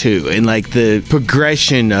of it, too. And, like, the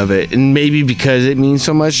progression of it. And maybe because it means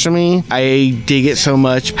so much to me, I dig it so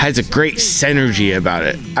much. Has a great synergy about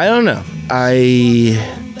it. I don't know. I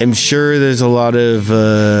am sure there's a lot of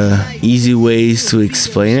easy ways to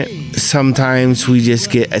explain it. Sometimes we just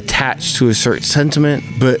get attached to a certain sentiment,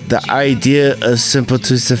 but the idea of Simple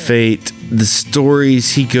Twist of Fate, the stories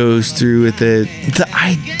he goes through with it, the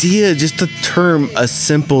idea, just the term, a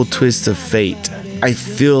simple twist of fate, I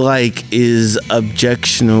feel like is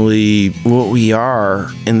objectionably what we are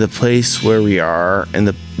in the place where we are and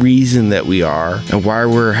the reason that we are and why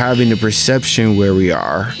we're having the perception where we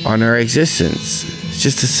are on our existence. It's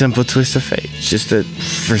just a simple twist of fate. It's just that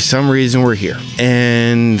for some reason we're here.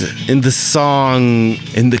 And in the song,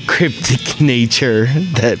 in the cryptic nature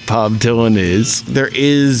that Bob Dylan is, there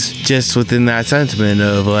is just within that sentiment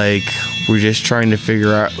of like, we're just trying to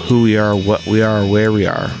figure out who we are, what we are, where we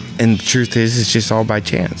are. And the truth is, it's just all by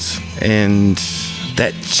chance. And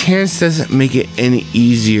that chance doesn't make it any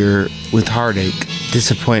easier with heartache,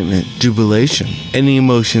 disappointment, jubilation, any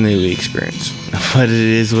emotion that we experience. But it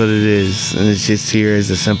is what it is. And it's just here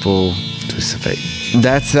as a simple twist of fate.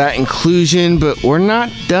 That's that inclusion, but we're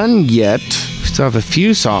not done yet. We still have a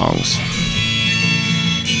few songs.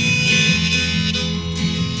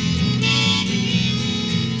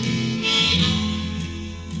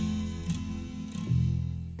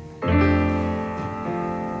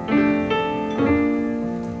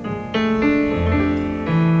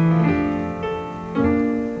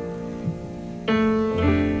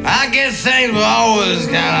 Things were always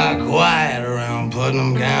kind of quiet around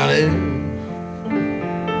Putnam County.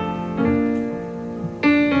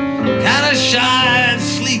 Kind of shy and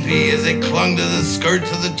sleepy as they clung to the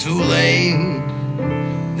skirts of the two-lane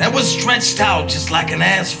that was stretched out just like an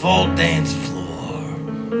asphalt dance floor,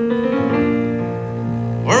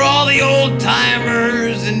 where all the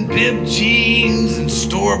old-timers in bib jeans and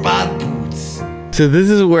store-bought boots. So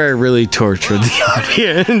this is where I really torture the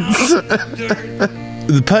audience.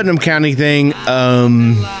 The Putnam County thing,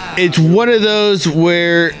 it's one of those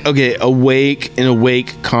where, okay, awake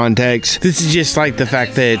context. This is just like the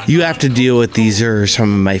fact that you have to deal with these are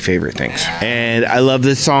some of my favorite things. And I love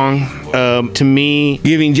this song. To me,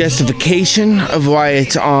 giving justification of why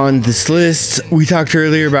it's on this list. We talked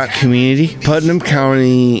earlier about community. Putnam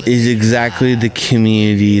County is exactly the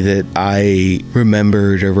community that I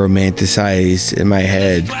remembered or romanticized in my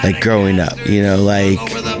head, like growing up, you know, like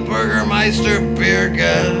over the Burgermeister beer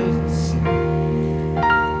guts,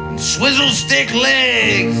 swizzle stick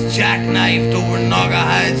legs jackknifed over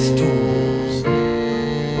Naugahyde stools.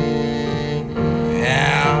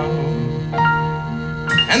 Yeah.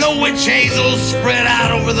 And the witch hazel spread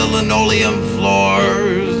out over the linoleum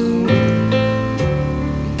floors.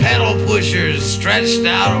 Pedal pushers stretched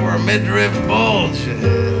out over midriff bulges.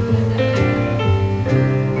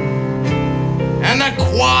 And the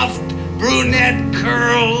coiffed brunette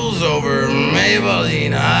curls over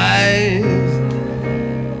Maybelline eyes.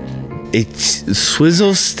 It's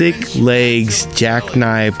swizzle stick legs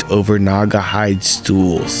jackknifed over Naugahyde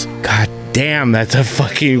stools. God damn, that's a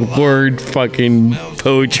fucking word, fucking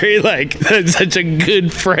poetry. Like, that's such a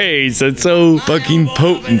good phrase. That's so fucking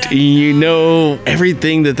potent. You know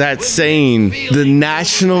everything that's saying. The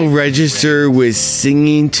National Register was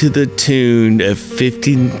singing to the tune of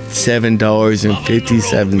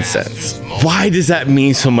 $57.57. Why does that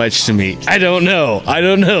mean so much to me? I don't know.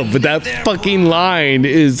 But that fucking line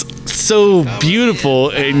is so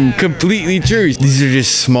beautiful and completely true. These are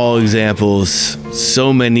just small examples.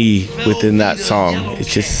 So many within that song.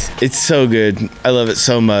 It's so good. I love it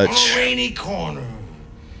so much. A rainy corner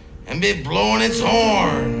and be blowing its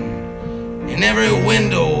horn in every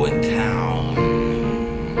window in town.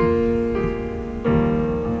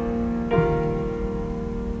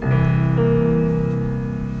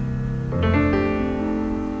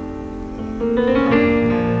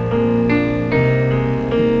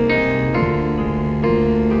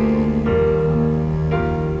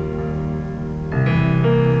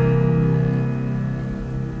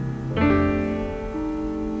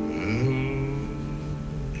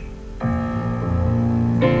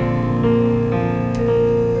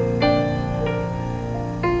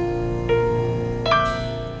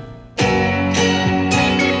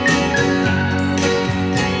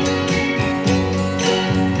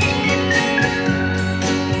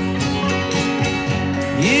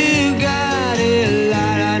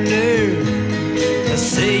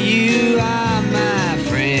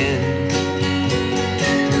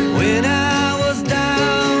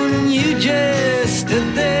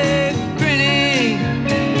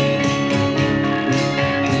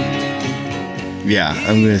 Yeah,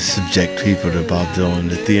 I'm going to subject people to Bob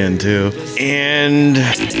Dylan at the end too. And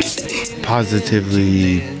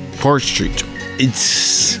positively Poor Street.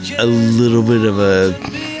 It's a little bit of a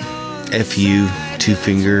F.U. 2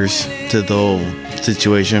 fingers to the whole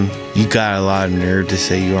situation. You got a lot of nerve to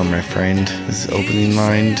say you are my friend. This opening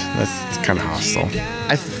line, that's kind of hostile.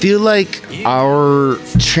 I feel like our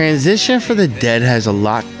transition for the dead has a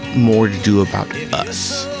lot more to do about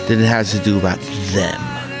us than it has to do about them.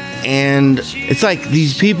 And it's like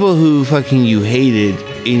these people who fucking you hated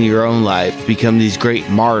in your own life become these great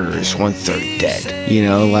martyrs once they're dead. You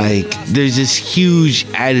know, like there's this huge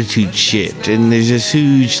attitude shift, and there's this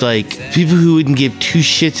huge, like, people who wouldn't give 2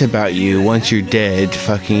 shits about you once you're dead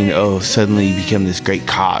fucking, suddenly you become this great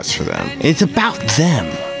cause for them. And it's about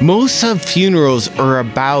them. Most of funerals are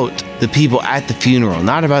about the people at the funeral,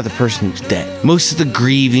 not about the person who's dead. Most of the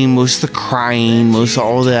grieving, most of the crying, most of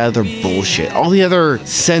all the other bullshit, all the other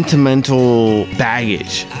sentimental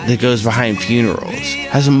baggage that goes behind funerals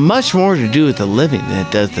has much more to do with the living than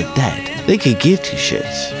it does the dead. They could give 2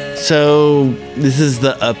 shits. So this is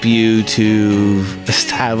the up you to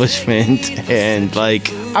establishment, and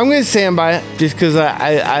like I'm gonna stand by it just because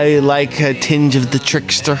I like a tinge of the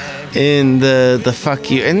trickster in the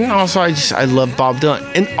fuck you, and also I love Bob Dylan,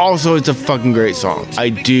 and also it's a fucking great song. I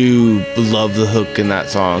do love the hook in that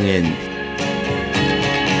song. And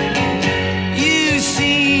You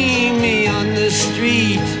see me on the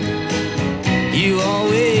street, you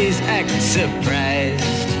always act surprised.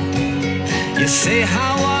 You say,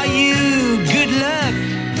 how are you? Good luck,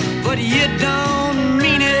 but you don't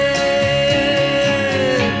mean it.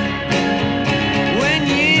 When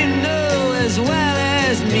you know as well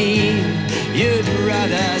as me, you'd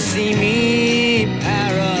rather see me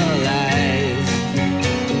paralyzed.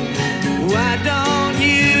 Why don't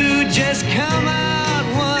you just come out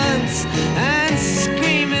once and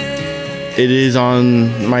scream it? it is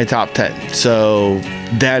on my top 10. So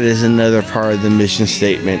that is another part of the mission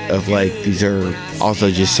statement of like, these are also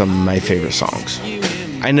just some of my favorite songs.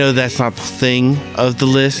 I know that's not the thing of the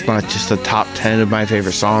list, not just the top 10 of my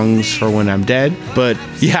favorite songs for when I'm dead. But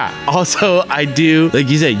yeah, also I do, like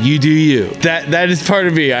you said, you do you. That is part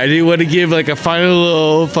of me. I do want to give like a final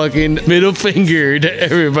little fucking middle finger to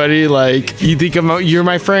everybody. Like, you think you're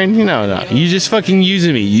my friend? No. You just fucking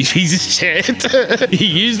using me, you piece of shit. You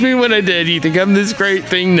used me when I did. You think I'm this great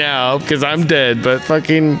thing now because I'm dead, but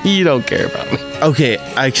fucking you don't care about me. Okay,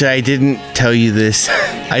 actually, I didn't tell you this.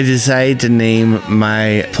 I decided to name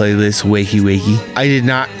my playlist Wakey Wakey. I did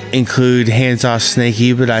not include Hands Off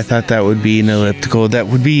Snakey, but I thought that would be an elliptical that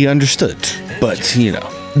would be understood. But, you know,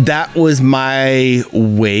 that was my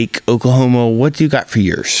wake. Oklahoma, what do you got for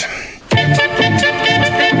yours?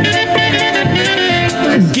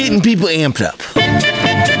 Getting people amped up.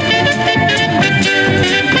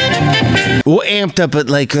 Well, amped up, but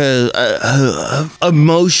like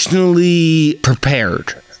emotionally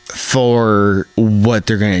prepared for what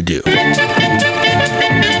they're gonna do.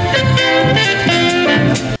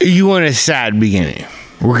 You want a sad beginning?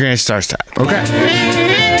 We're gonna start sad. Okay.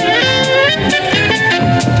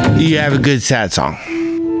 You have a good sad song.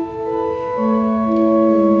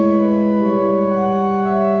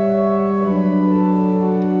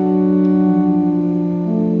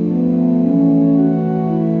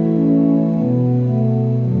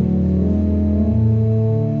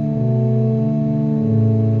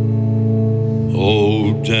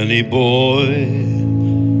 Danny boy,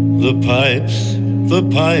 the pipes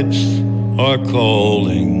are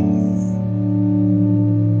calling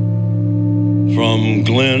from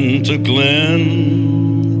glen to glen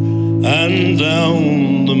and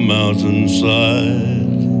down the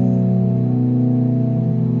mountainside.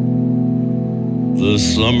 The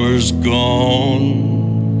summer's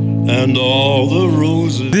gone and all the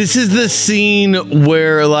roses. This is the scene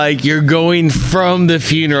where like you're going from the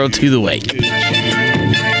funeral to the wake.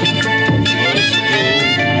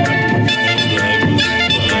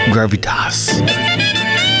 Gravitas. And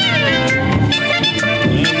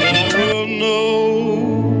I will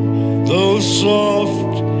know, though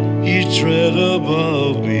soft he tread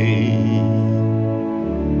above me,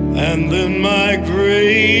 and then my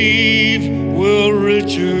grave will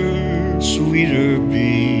richer, sweeter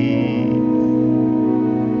be,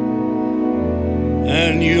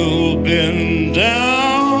 and you'll bend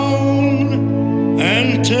down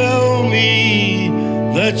and tell me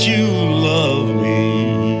that you love me.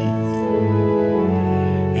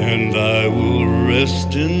 And I will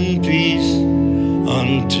rest in peace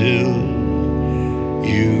until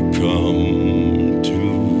you come to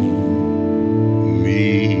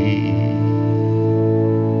me.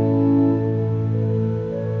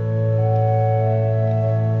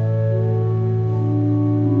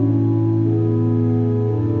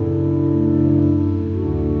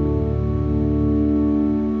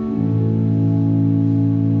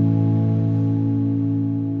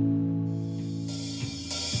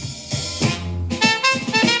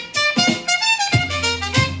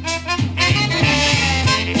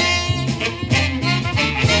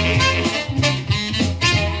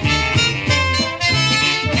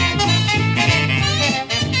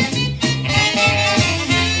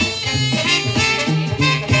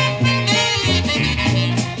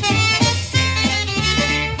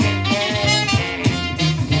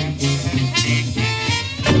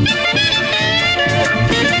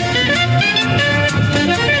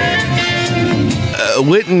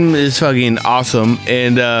 Witten is fucking awesome,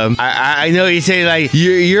 and I know you say like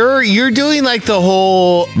you're doing like the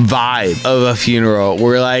whole vibe of a funeral,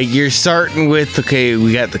 where like you're starting with, okay,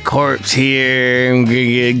 we got the corpse here, and we're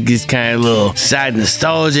gonna get just kind of a little sad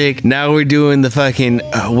nostalgic. Now we're doing the fucking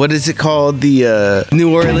what is it called, the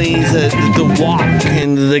New Orleans, the walk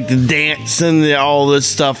and like the dance and all the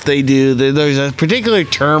stuff they do. There's a particular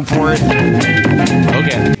term for it.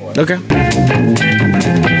 Okay.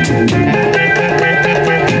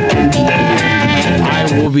 I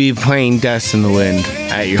will be playing Dust in the Wind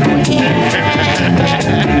at your wedding.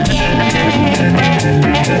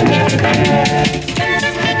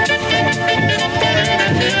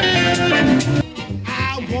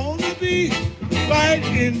 I wanna be right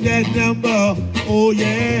in that number. Oh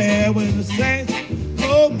yeah, when the saints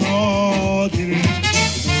go marching.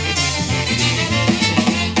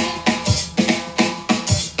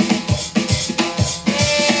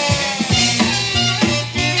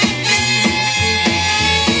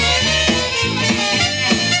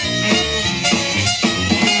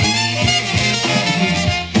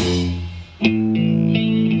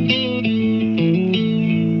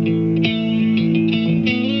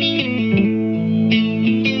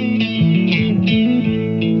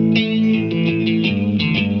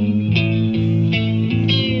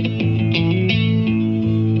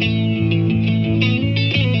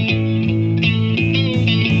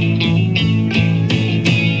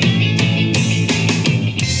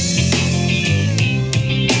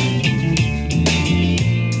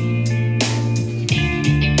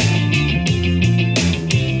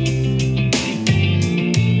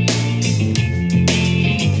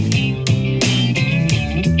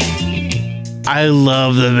 I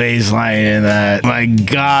love the bass line in that. My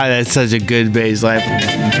God, that's such a good bass line. I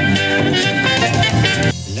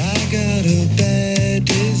got a bad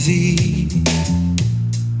disease.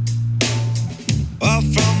 Far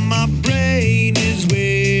from my brain is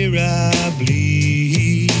where I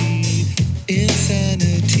bleed.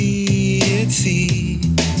 Insanity, it seems.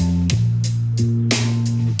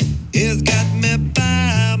 It's got me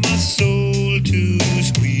by my soul to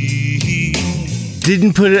squeeze.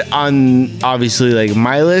 Didn't put it on, obviously, like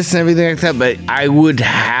my list and everything like that, but I would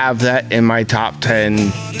have that in my top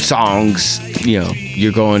 10 songs. You know,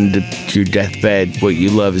 you're going to your deathbed, what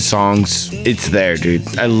you love is songs. It's there, dude.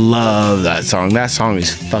 I love that song. That song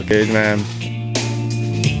is fucking good, man.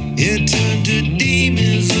 It turned to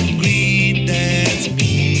demons of greed, that's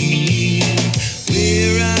me.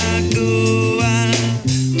 Where I go, I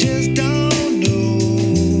just don't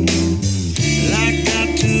know. Like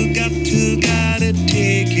gotta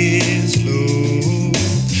take it slow.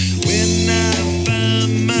 When I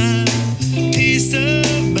find my peace of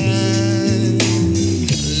mind,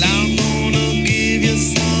 I'm gonna give you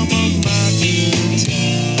some of my good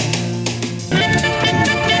time.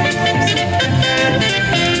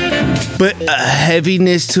 But a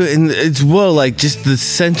heaviness to it, and it's well, like just the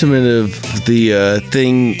sentiment of the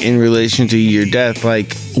thing in relation to your death.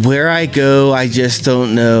 Like, where I go, I just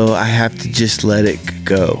don't know. I have to just let it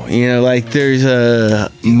go. You know, like there's a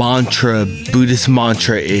mantra, Buddhist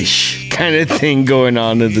mantra-ish kind of thing going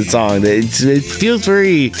on in the song. It feels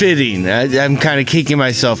very fitting. I'm kind of kicking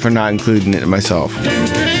myself for not including it myself.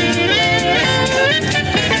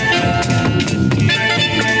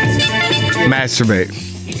 Masturbate.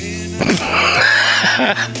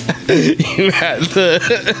 You had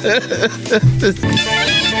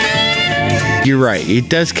You're right. It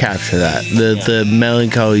does capture that. The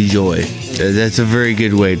melancholy joy. That's a very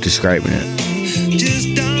good way of describing it.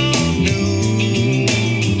 Just don't know.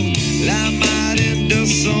 I might end up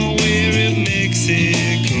somewhere in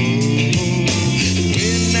Mexico.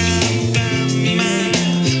 When I find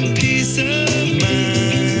my peace of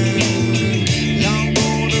mind, I'm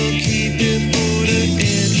gonna keep it for the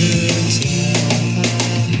end of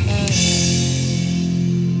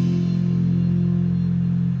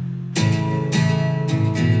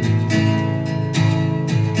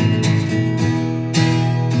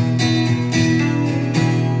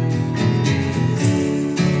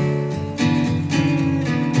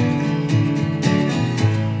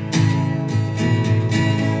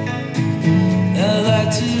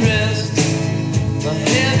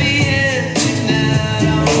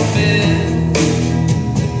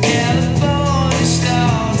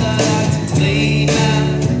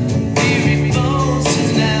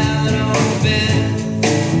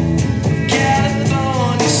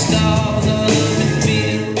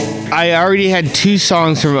I already had 2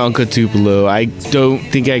 songs from Uncle Tupelo. I don't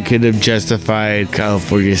think I could have justified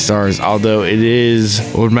California Stars, although it is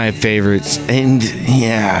one of my favorites. And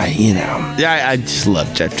yeah, you know, I just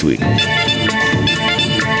love Jeff Tweedy.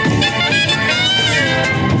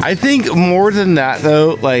 I think more than that,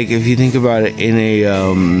 though, like if you think about it in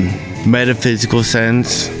a metaphysical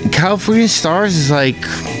sense, California Stars is like,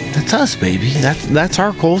 that's us, baby. That's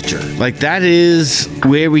our culture. Like that is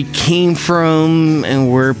where we came from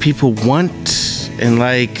and where people want. And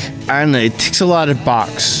like, I don't know, it ticks a lot of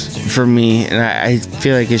box for me, and I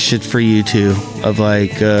feel like it should for you too. Of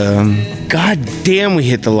like, god damn, we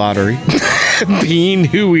hit the lottery. Being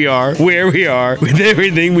who we are, where we are, with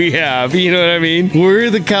everything we have, you know what I mean?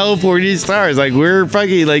 We're the California Stars. Like we're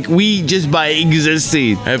fucking, like we just by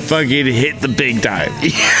existing have fucking hit the big time.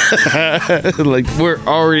 Like we're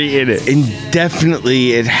already in it. And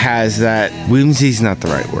definitely it has that, whimsy's not the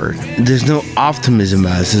right word. There's no optimism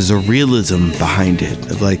about it. There's a realism behind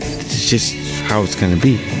it of like, it's just how it's gonna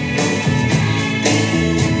be.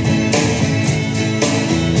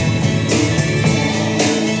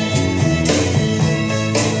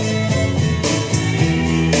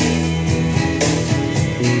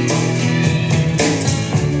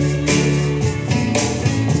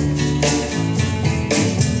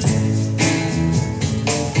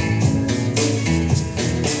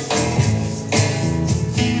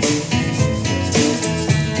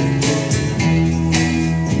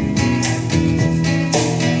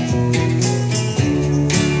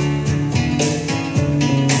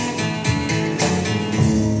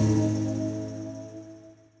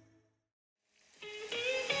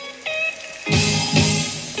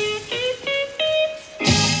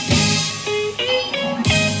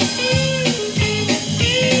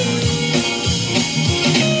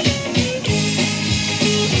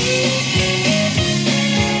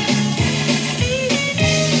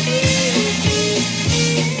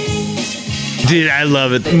 Dude, I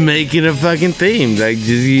love it. Making a fucking theme. Like,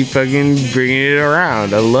 just keep fucking bringing it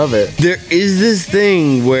around. I love it. There is this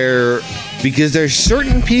thing where, because there's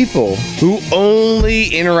certain people who only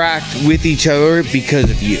interact with each other because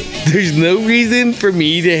of you. There's no reason for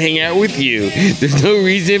me to hang out with you. There's no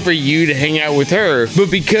reason for you to hang out with her. But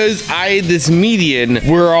because this median,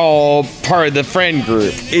 we're all part of the friend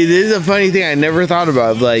group. It is a funny thing I never thought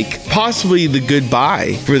about. Like, possibly the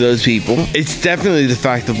goodbye for those people. It's definitely the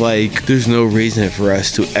fact of like, there's no reason for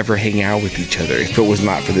us to ever hang out with each other if it was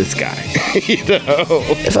not for this guy. You know?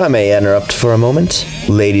 If I may interrupt for a moment,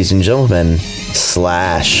 ladies and gentlemen,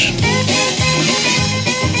 Slash.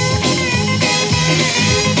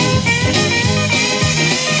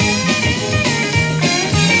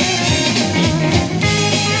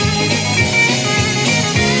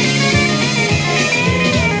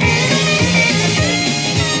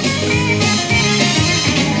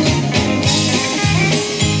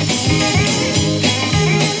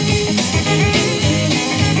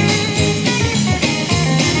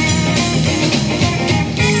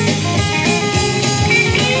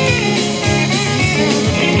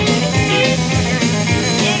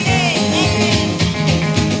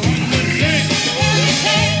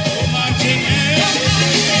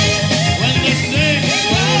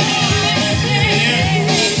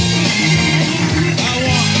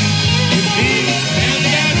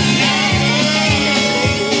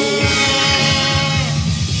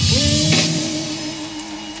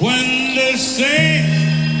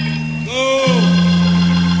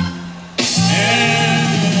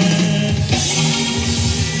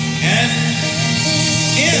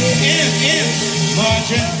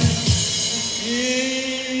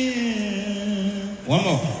 One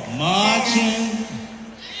more. Marching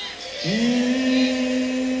in.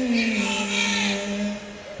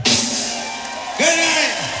 Good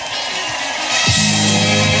night.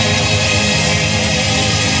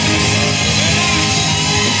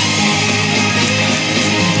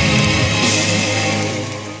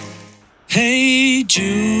 Hey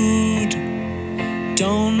Jude,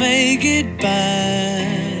 don't make it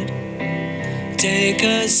bad. Take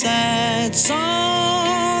a sad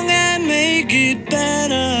song and make it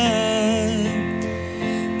better.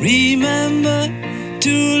 Remember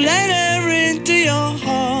to let her into your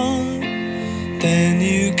heart. Then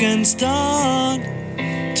you can start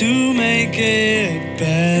to make it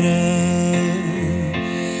better.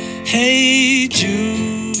 Hey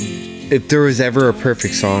Jude. If there was ever a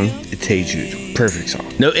perfect song, it's Hey Jude. Perfect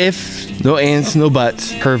song. No ifs, no ands, no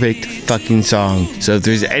buts. Perfect fucking song. So if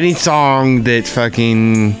there's any song that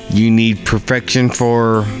fucking you need perfection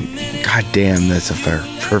for, god damn, that's a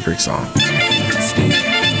perfect song.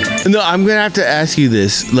 No, I'm gonna have to ask you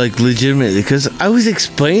this, like, legitimately, because I was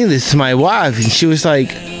explaining this to my wife, and she was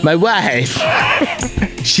like, my wife?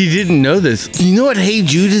 She didn't know this. You know what Hey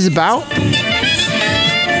Jude is about?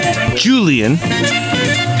 Julian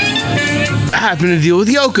happened to deal with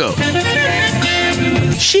Yoko.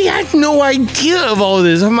 She had no idea of all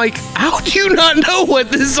this. I'm like, how do you not know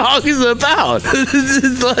what this song is about? This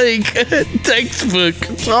is like a textbook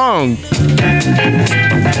song.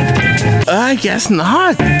 I guess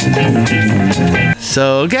not.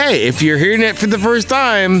 So, okay, if you're hearing it for the first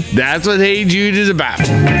time, that's what Hey Jude is about.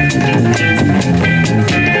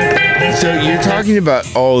 So you're talking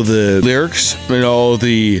about all the lyrics and all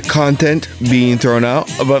the content being thrown out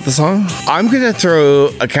about the song. I'm going to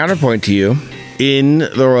throw a counterpoint to you. In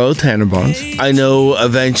the Royal Tenenbaums, I know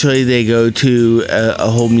eventually they go to a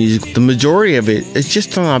whole music. The majority of it is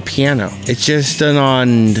just done on piano. It's just done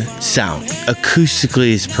on sound.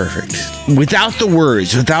 Acoustically, it's perfect. Without the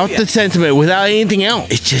words, without the sentiment, without anything else.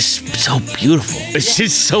 It's just so beautiful. It's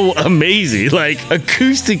just so amazing. Like,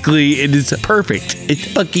 acoustically, it is perfect. It's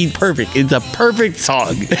fucking perfect. It's a perfect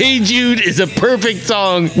song. Hey Jude is a perfect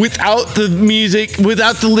song without the music,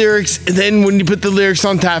 without the lyrics. And then when you put the lyrics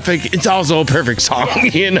on top of it, it's also a perfect song,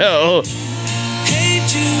 you know. Hey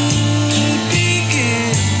Jude,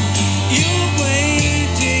 begin. You're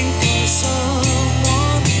waiting for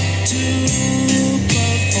someone to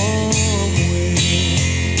perform with.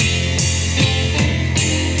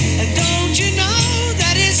 And don't you know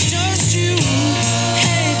that it's just you?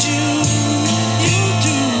 Hey Jude, you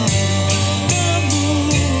do. The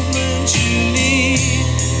movement you need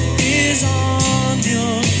is on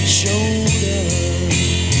your shoulder.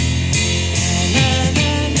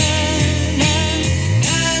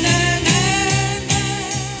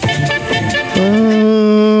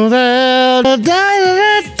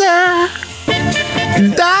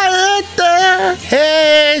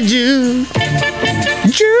 Hey Jude,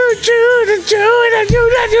 Jude, Jude, Jude, Jude,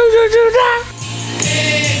 Jude, Jude.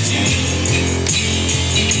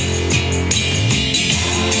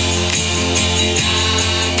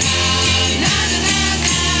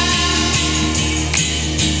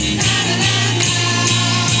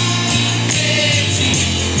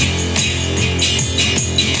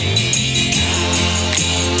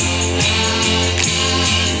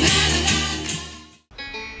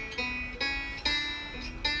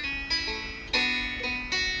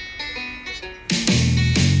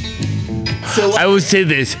 I would say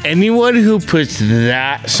this: anyone who puts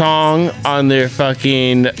that song on their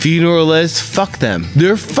fucking funeral list, fuck them.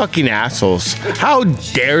 They're fucking assholes. How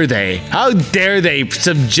dare they? How dare they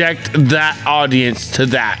subject that audience to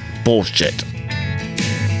that bullshit?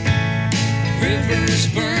 Rivers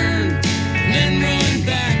burn and then run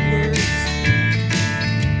backwards.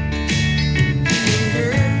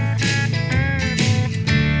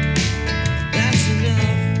 That's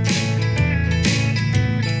enough.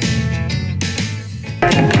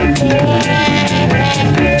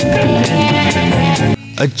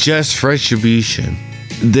 A just retribution.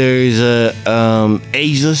 There's a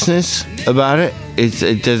agelessness about it.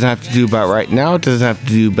 It doesn't have to do about right now. It doesn't have to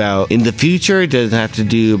do about in the future. It doesn't have to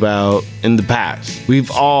do about in the past.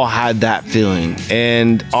 We've all had that feeling,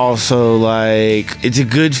 and also like it's a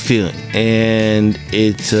good feeling, and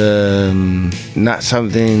it's not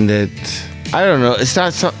something that I don't know. It's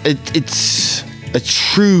not so. It's a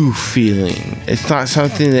true feeling. It's not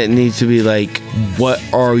something that needs to be like, what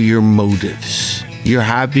are your motives? You're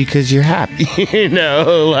happy because you're happy. You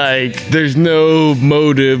know, like there's no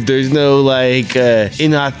motive. There's no like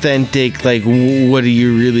inauthentic, like what are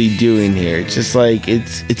you really doing here? It's just like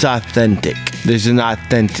it's authentic. There's an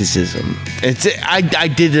authenticism. I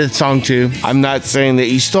did the song too. I'm not saying that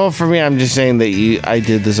you stole from me. I'm just saying that I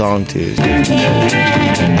did the song too.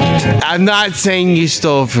 I'm not saying you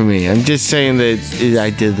stole from me. I'm just saying that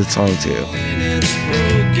I did the song too.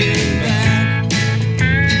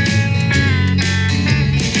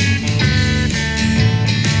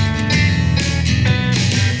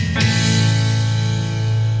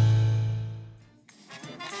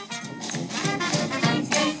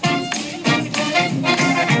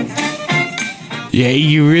 Yeah,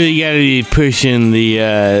 you really gotta be pushing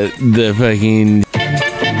the fucking.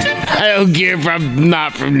 I don't care if I'm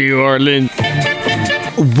not from New Orleans.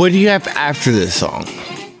 What do you have after this song?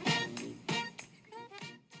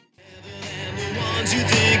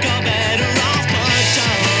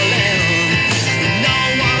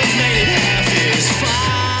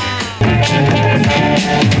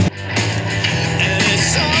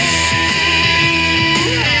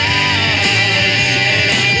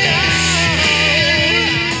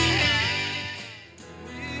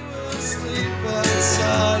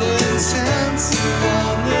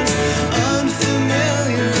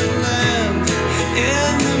 Unfamiliar land.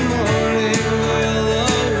 In the morning we'll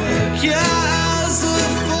awake. Yeah, as the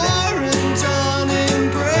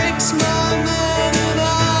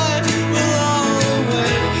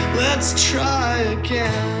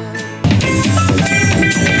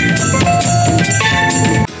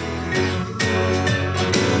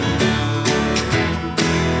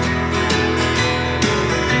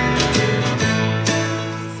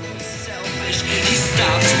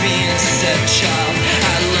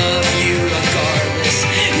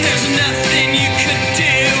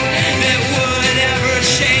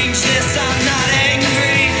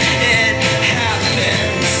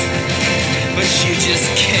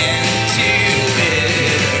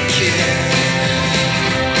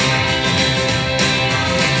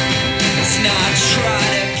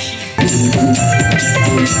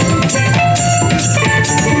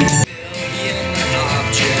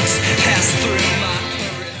Objects pass through my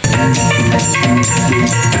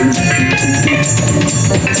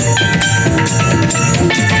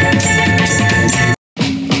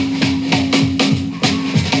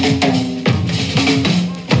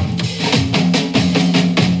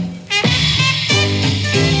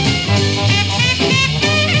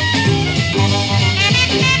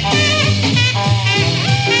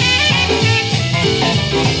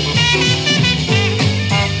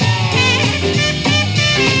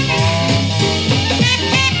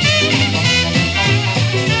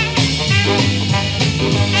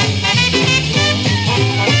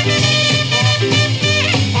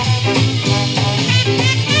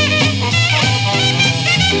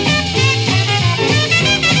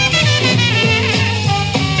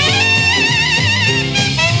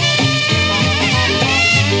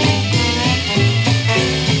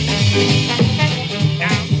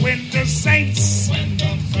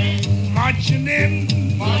marching in.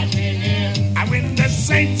 I when the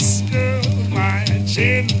saints go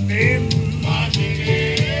marching in.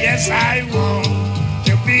 Yes, I want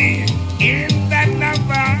to be in that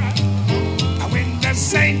number. When the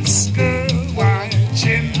saints go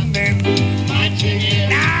marching in.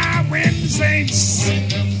 Now when the saints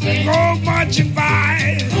go marching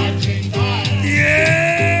by. Yeah,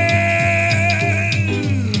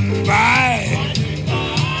 by.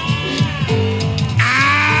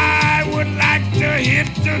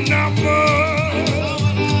 Hit the number.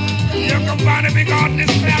 You can find it because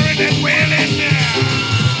this parrot is well in there.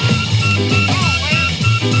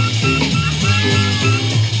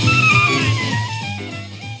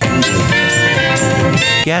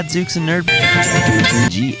 Gadzooks and Nerd.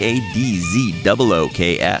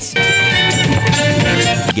 GADZOOKS.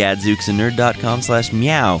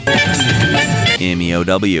 Gadzooksanddnerd.com/meow.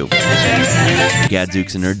 MEOW.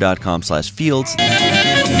 Gadzooksanddnerd.com/fields.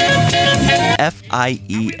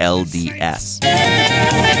 FIELDS.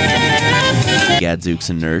 Gadzooks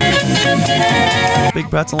and Nerd. Big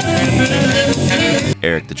Pretzel.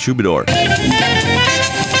 Eric the Troubadour.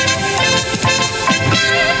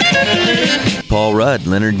 Paul Rudd,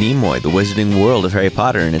 Leonard Nimoy, The Wizarding World of Harry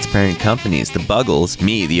Potter and its parent companies, The Buggles,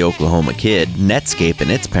 me, the Oklahoma Kid, Netscape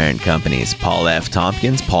and its parent companies, Paul F.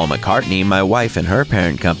 Tompkins, Paul McCartney, my wife and her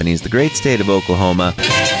parent companies, the great state of Oklahoma,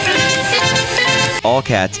 all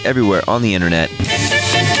cats everywhere on the internet,